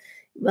 this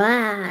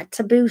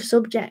taboo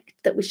subject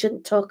that we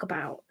shouldn't talk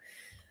about.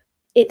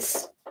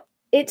 It's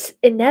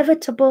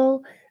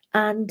inevitable,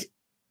 and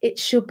it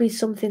should be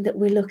something that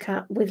we look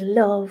at with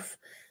love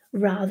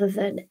rather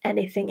than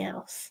anything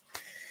else.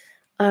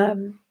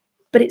 But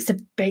it's a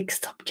big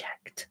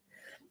subject.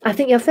 I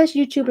think your first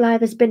YouTube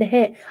live has been a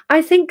hit.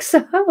 I think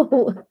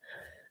so.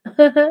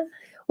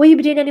 Will you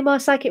be doing any more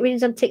psychic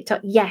readings on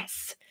TikTok?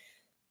 Yes.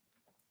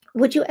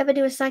 Would you ever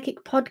do a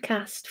psychic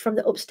podcast from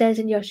the upstairs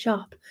in your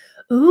shop?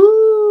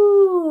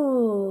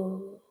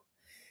 Ooh,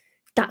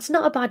 that's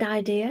not a bad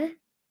idea.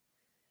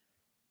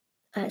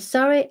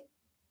 Sorry,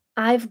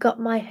 I've got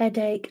my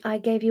headache. I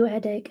gave you a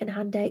headache and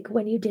handache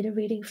when you did a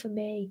reading for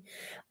me.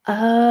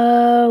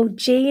 Oh,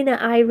 Gina,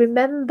 I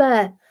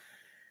remember.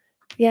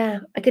 Yeah,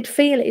 I could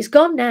feel it. It's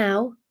gone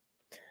now.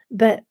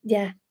 But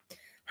yeah.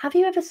 Have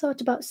you ever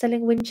thought about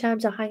selling wind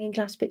chimes or hanging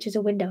glass pictures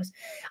of windows?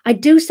 I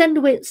do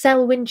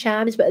sell wind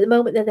chimes, but at the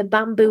moment they're the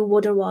bamboo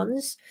wooden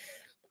ones.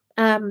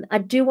 I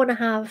do want to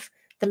have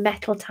the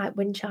metal type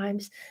wind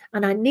chimes,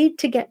 and I need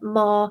to get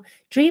more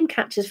dream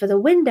catchers for the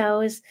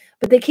windows,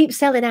 but they keep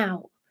selling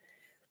out.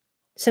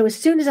 So as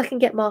soon as I can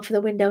get more for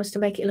the windows to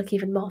make it look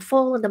even more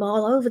full and them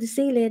all over the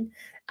ceiling,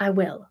 I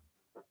will.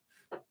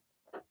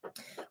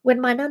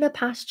 When my nana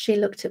passed, she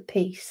looked at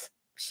peace.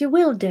 She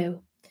will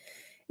do.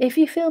 If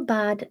you feel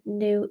bad,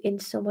 new in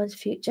someone's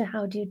future,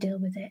 how do you deal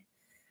with it?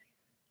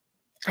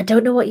 I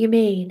don't know what you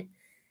mean.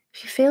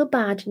 If you feel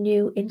bad,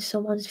 new in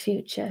someone's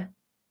future.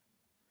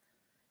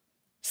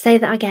 Say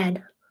that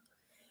again.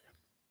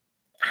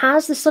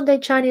 Has the Sunday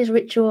Chinese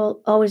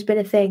ritual always been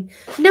a thing?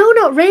 No,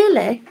 not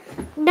really.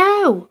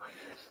 No.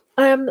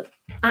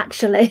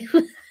 Actually,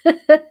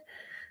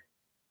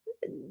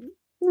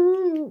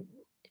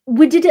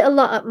 we did it a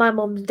lot at my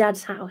mum and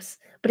dad's house,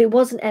 but it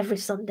wasn't every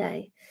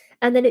Sunday.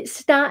 And then it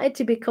started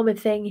to become a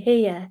thing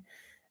here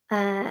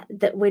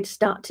that we'd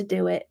start to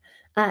do it.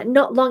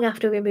 Not long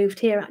after we moved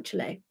here,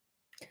 actually.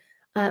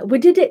 We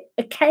did it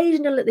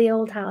occasionally at the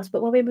old house,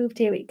 but when we moved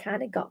here, it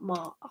kind of got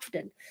more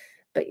often.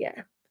 But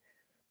yeah.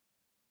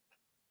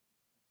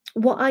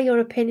 What are your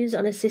opinions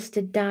on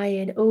assisted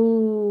dying?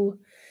 Oh,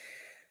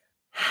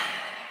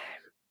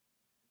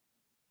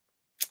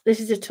 this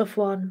is a tough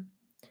one.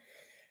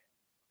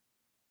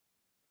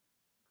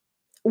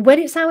 When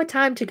it's our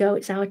time to go,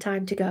 it's our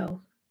time to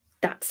go.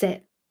 That's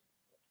it.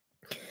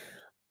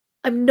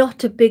 I'm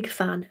not a big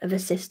fan of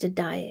assisted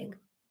dying.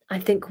 I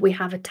think we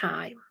have a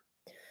time.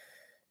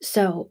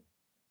 So,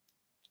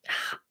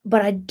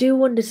 but I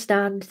do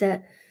understand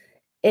that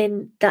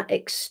in that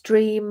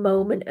extreme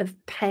moment of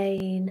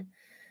pain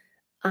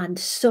and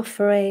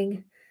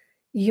suffering,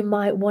 you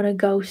might want to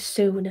go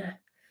sooner.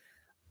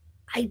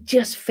 I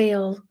just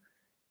feel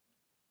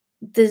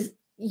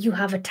you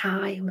have a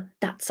time.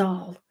 That's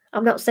all.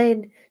 I'm not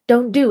saying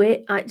don't do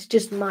it. It's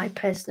just my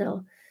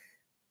personal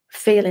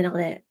feeling on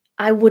it.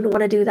 I wouldn't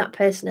want to do that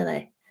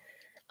personally.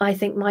 I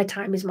think my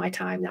time is my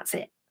time. That's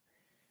it.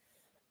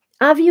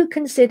 Have you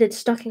considered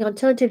stocking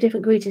alternative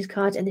different greetings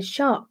cards in the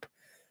shop?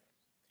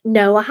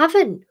 No, I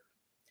haven't.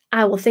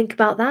 I will think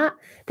about that.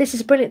 This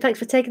is brilliant. Thanks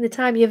for taking the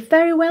time. You're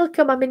very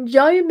welcome. I'm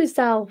enjoying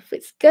myself.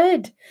 It's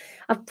good.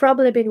 I've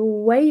probably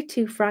been way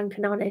too frank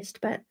and honest,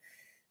 but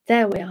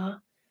there we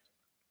are.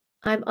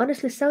 I'm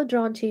honestly so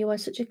drawn to you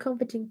as such a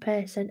comforting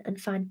person and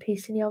find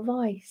peace in your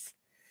voice.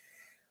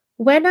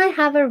 When I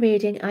have a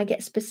reading, I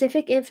get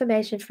specific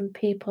information from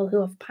people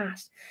who have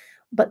passed,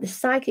 but the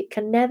psychic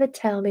can never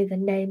tell me the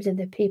names of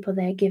the people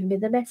they're giving me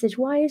the message.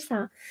 Why is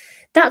that?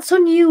 That's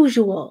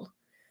unusual.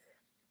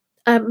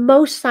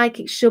 Most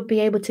psychics should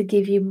be able to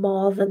give you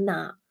more than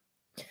that.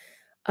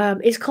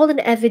 It's called an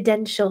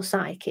evidential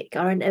psychic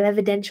or an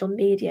evidential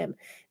medium.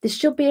 They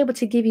should be able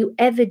to give you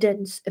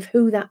evidence of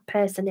who that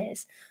person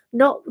is,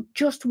 not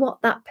just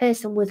what that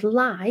person was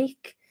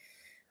like,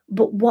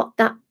 but what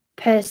that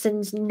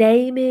person's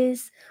name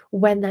is,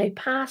 when they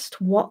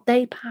passed, what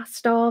they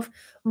passed of,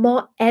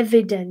 more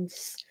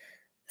evidence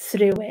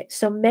through it.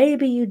 So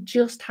maybe you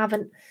just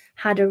haven't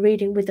had a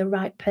reading with the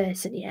right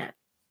person yet.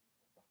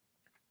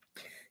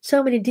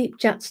 So many deep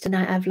chats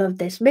tonight. I've loved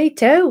this. Me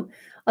too.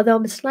 Although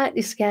I'm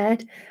slightly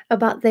scared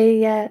about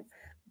the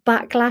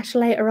backlash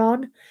later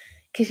on.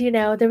 Because,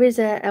 there is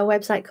a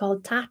website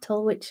called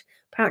Tattle, which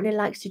apparently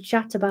likes to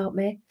chat about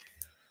me.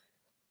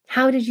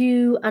 How did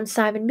you and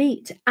Simon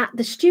meet? At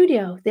the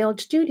studio, the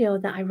old studio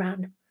that I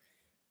ran.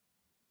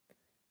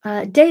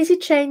 Daisy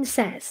Chain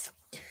says,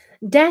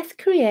 death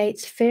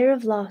creates fear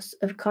of loss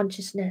of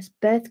consciousness.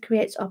 Birth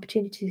creates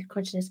opportunity of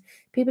consciousness.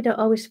 People don't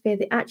always fear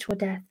the actual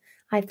death.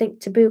 I think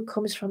taboo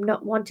comes from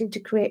not wanting to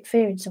create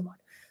fear in someone.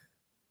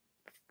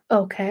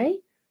 Okay.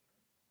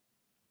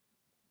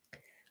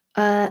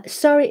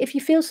 Sorry, if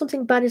you feel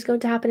something bad is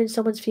going to happen in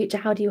someone's future,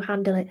 how do you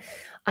handle it?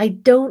 I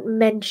don't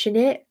mention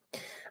it.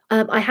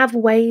 I have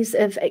ways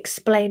of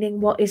explaining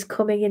what is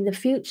coming in the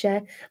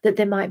future, that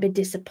there might be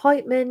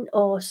disappointment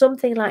or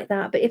something like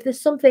that. But if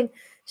there's something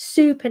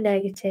super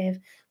negative,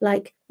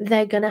 like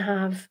they're going to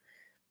have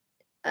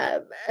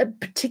a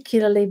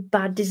particularly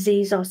bad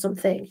disease or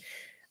something,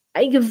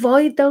 I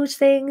avoid those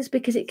things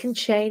because it can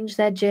change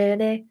their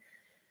journey.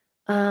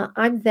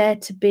 I'm there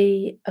to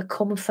be a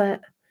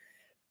comfort,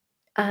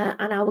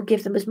 and I will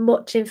give them as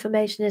much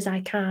information as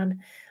I can.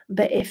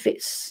 But if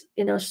it's,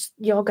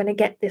 you're going to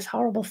get this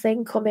horrible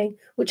thing coming,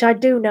 which I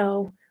do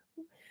know,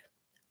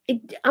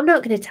 I'm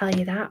not going to tell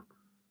you that.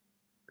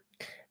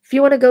 If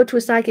you want to go to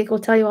a psychic who'll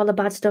tell you all the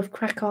bad stuff,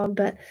 crack on,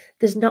 but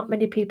there's not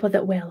many people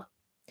that will.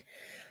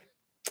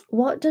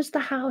 What does the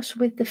house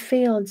with the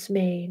fields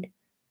mean?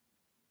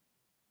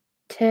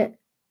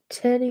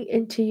 Turning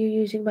into you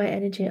using my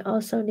energy.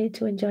 Also need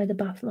to enjoy the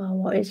bath more.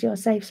 What is your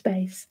safe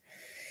space?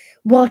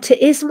 What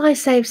is my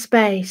safe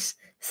space?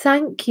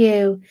 Thank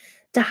you.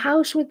 The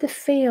house with the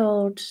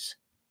fields.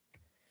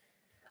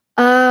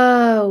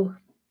 Oh,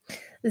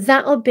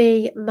 that'll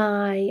be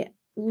my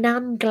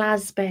Nan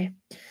Glasby.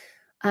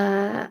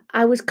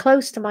 I was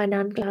close to my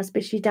Nan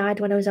Glasby. She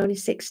died when I was only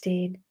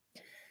 16.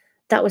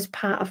 That was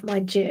part of my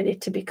journey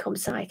to become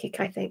psychic,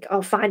 I think,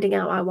 or finding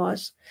out I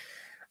was.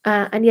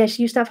 And yeah,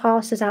 she used to have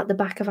horses out the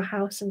back of a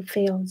house and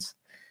fields.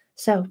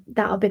 So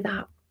that'll be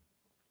that.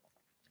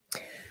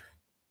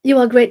 You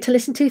are great to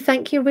listen to.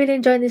 Thank you. Really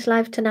enjoying this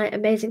live tonight.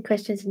 Amazing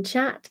questions in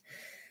chat.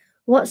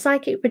 What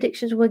psychic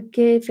predictions were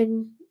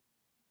given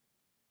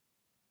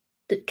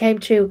that came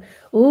true?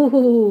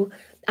 Ooh,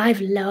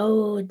 I've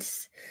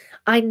loads.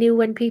 I knew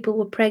when people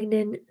were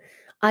pregnant.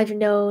 I've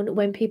known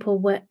when people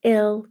were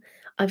ill.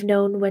 I've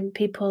known when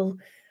people,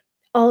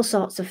 all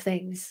sorts of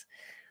things.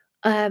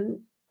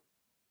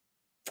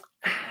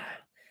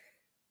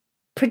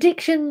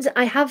 Predictions,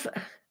 I have.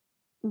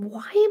 Why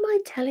am I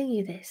telling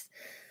you this?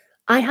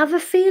 I have a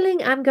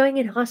feeling I'm going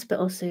in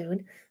hospital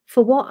soon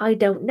for what I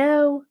don't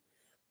know.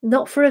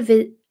 Not for a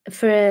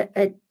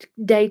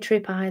day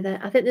trip either.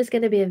 I think there's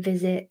going to be a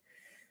visit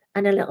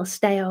and a little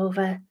stay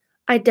over.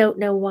 I don't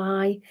know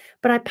why,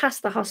 but I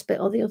passed the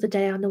hospital the other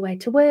day on the way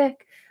to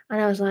work,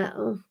 and I was like,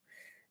 "Oh,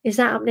 is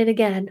that happening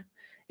again?"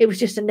 It was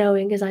just a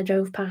knowing as I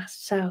drove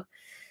past. So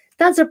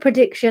that's a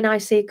prediction I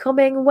see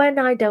coming. When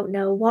I don't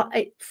know what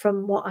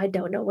I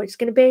don't know what it's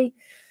going to be,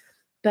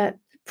 but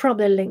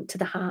probably linked to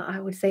the heart, I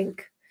would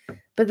think.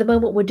 But at the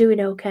moment, we're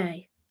doing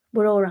okay.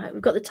 We're all right.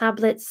 We've got the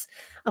tablets.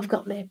 I've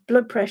got my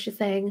blood pressure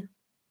thing.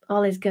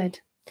 All is good.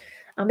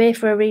 I'm here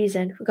for a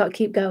reason. We've got to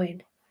keep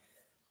going.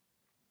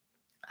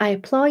 I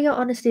applaud your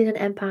honesty as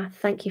an empath.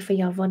 Thank you for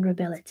your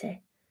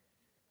vulnerability.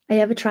 Have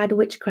you ever tried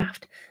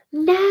witchcraft?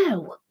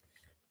 No.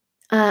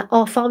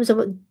 Or forms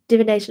of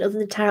divination other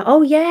than tarot?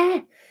 Oh,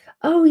 yeah.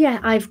 Oh, yeah.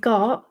 I've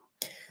got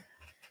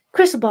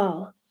crystal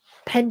ball,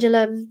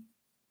 pendulum,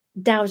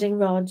 dowsing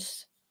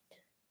rods,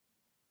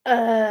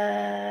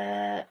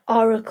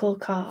 oracle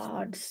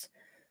cards.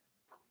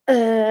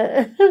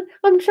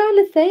 I'm trying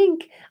to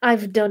think.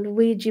 I've done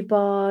Ouija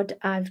board.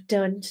 I've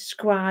done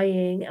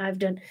scrying. I've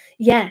done,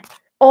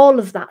 all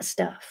of that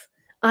stuff.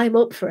 I'm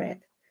up for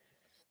it.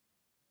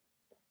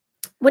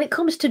 When it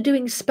comes to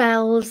doing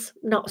spells,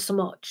 not so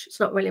much. It's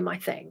not really my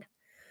thing.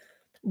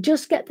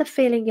 Just get the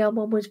feeling your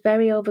mum was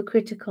very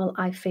overcritical,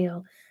 I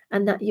feel,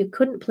 and that you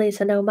couldn't please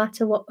her no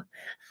matter what.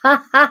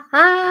 Ha ha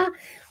ha!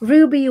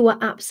 Ruby, you were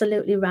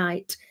absolutely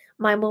right.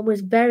 My mum was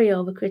very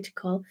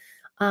overcritical.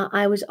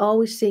 I was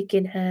always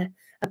seeking her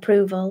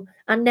approval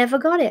and never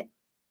got it.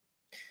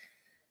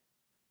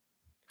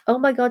 Oh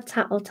my God,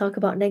 Tattle, talk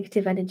about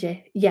negative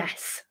energy.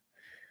 Yes.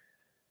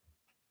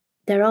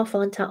 They're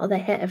awful on Tattle. They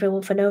hate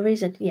everyone for no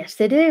reason. Yes,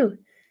 they do.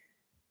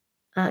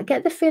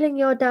 Get the feeling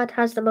your dad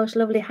has the most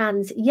lovely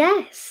hands.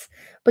 Yes.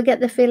 But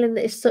get the feeling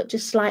that he's such a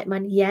slight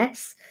man.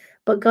 Yes.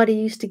 But God, he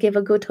used to give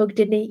a good hug,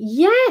 didn't he?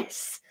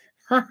 Yes.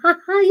 Ha ha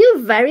ha. You're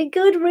very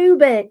good,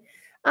 Ruby.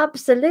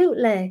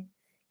 Absolutely.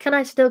 Can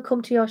I still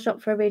come to your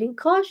shop for a reading? Of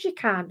course you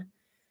can.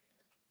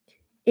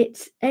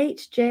 It's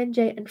H,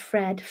 J, and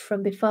Fred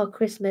from Before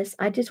Christmas.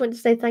 I just want to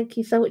say thank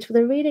you so much for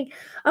the reading.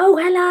 Oh,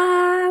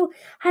 hello.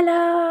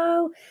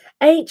 Hello.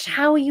 H,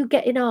 how are you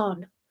getting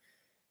on?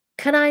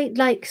 Can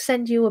I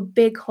send you a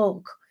big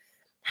hug?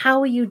 How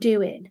are you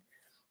doing?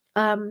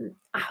 I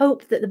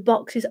hope that the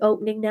box is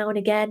opening now and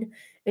again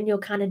and you're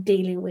kind of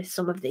dealing with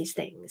some of these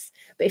things.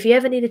 But if you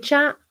ever need a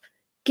chat,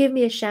 give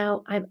me a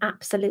shout. I'm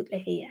absolutely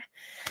here.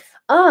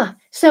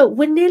 So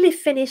we're nearly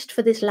finished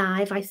for this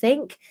live, I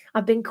think.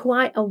 I've been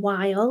quite a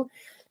while,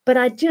 but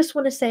I just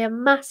want to say a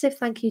massive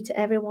thank you to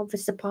everyone for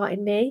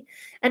supporting me.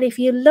 And if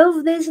you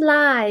love this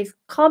live,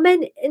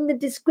 comment in the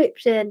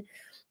description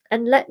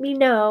and let me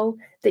know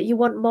that you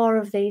want more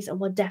of these and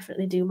we'll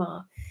definitely do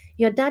more.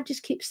 Your dad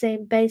just keeps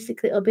saying,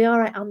 basically, it'll be all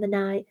right on the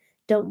night.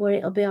 Don't worry,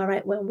 it'll be all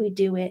right when we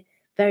do it.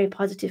 Very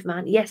positive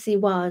man. Yes, he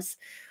was.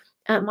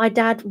 My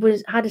dad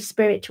had a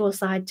spiritual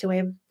side to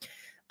him.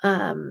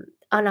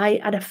 And I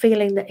had a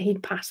feeling that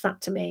he'd pass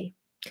that to me.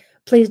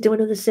 Please do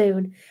another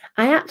soon.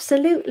 I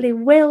absolutely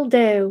will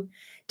do.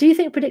 Do you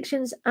think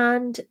predictions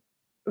and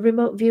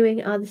remote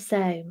viewing are the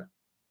same?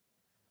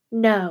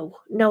 No,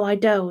 I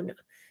don't.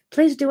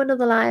 Please do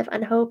another live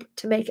and hope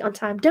to make it on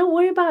time. Don't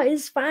worry about it.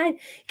 It's fine. You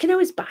can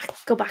always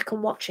go back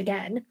and watch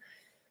again.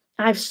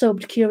 I've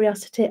subbed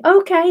Curiosity.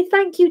 Okay,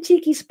 thank you,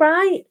 Tiki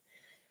Sprite.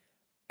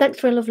 Thanks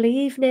for a lovely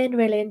evening.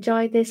 Really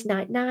enjoyed this.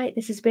 Night, night.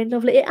 This has been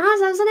lovely. It has,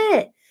 hasn't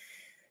it?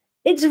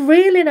 It's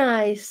really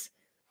nice.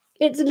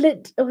 It's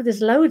lit. Oh, there's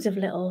loads of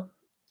little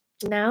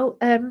now.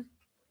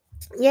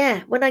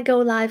 Yeah, when I go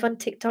live on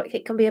TikTok,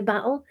 it can be a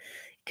battle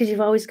because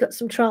you've always got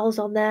some trolls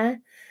on there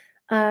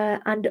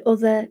and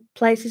other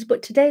places.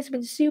 But today's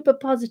been super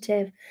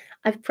positive.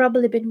 I've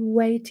probably been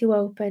way too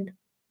open.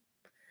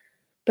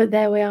 But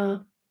there we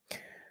are.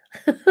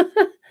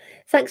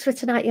 Thanks for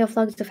tonight. Your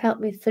vlogs have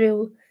helped me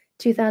through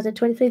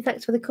 2023.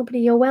 Thanks for the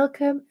company. You're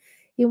welcome.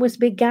 You must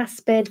be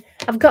gasping.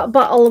 I've got a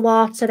bottle of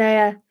water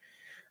there.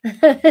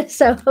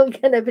 So I'm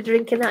going to be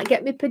drinking that.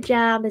 Get my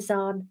pajamas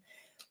on.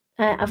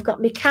 I've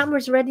got my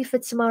cameras ready for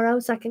tomorrow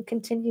so I can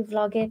continue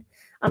vlogging.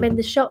 I'm in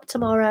the shop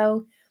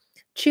tomorrow.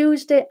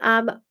 Tuesday,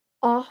 I'm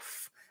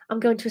off. I'm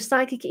going to a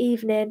psychic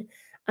evening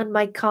and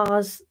my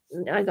car's...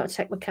 I got to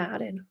take my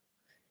card in.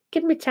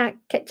 Take my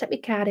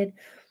card in.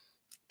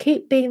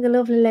 Keep being the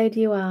lovely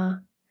lady you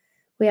are.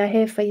 We are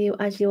here for you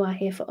as you are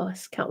here for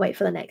us. Can't wait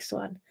for the next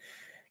one.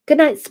 Good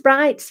night,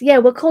 Sprites. Yeah,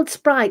 we're called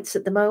Sprites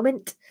at the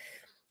moment.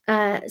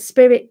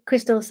 Spirit,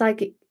 Crystal,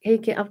 Psychic,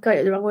 I've got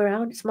it the wrong way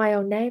around. It's my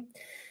own name.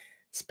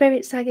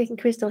 Spirit, Psychic,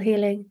 and Crystal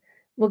Healing.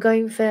 We're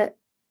going for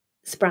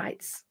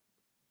Sprites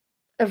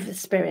of the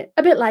spirit.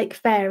 A bit like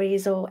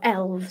fairies or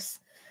elves.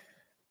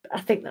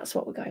 I think that's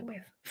what we're going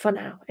with for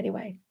now,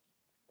 anyway.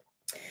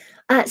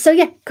 So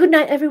yeah, good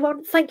night,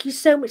 everyone. Thank you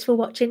so much for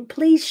watching.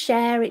 Please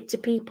share it to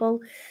people.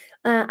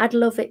 I'd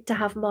love it to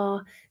have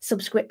more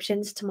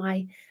subscriptions to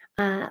my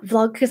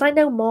vlog because I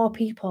know more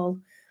people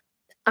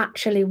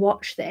actually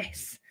watch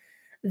this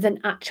than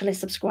actually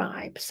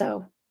subscribe.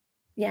 So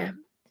yeah.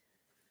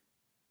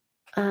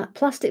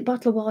 Plastic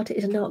bottled water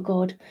is not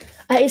good.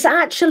 It's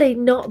actually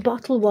not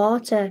bottled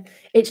water.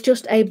 It's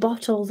just a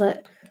bottle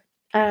that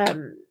I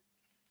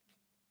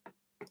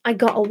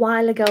got a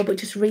while ago, but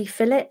just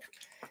refill it.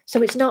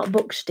 So it's not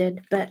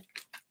Buxton, but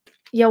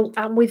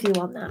I'm with you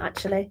on that,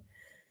 actually.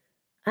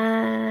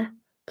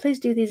 Please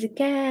do these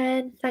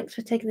again. Thanks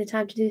for taking the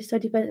time to do the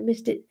study, but I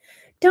missed it.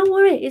 Don't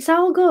worry, it's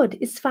all good.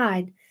 It's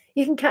fine.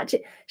 You can catch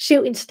it.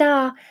 Shooting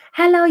Star.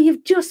 Hello,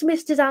 you've just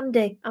missed us,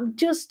 Andy. I'm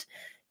just,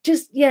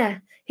 yeah.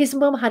 His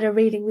mum had a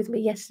reading with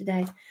me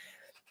yesterday.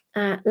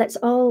 Let's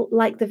all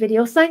like the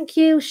video. Thank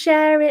you.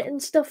 Share it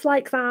and stuff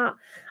like that.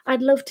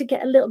 I'd love to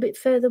get a little bit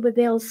further with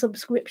the old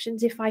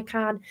subscriptions if I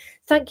can.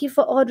 Thank you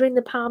for ordering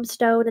the palm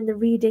stone and the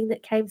reading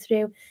that came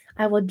through.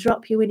 I will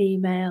drop you an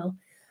email.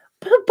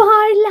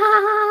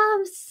 Bye-bye,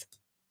 loves.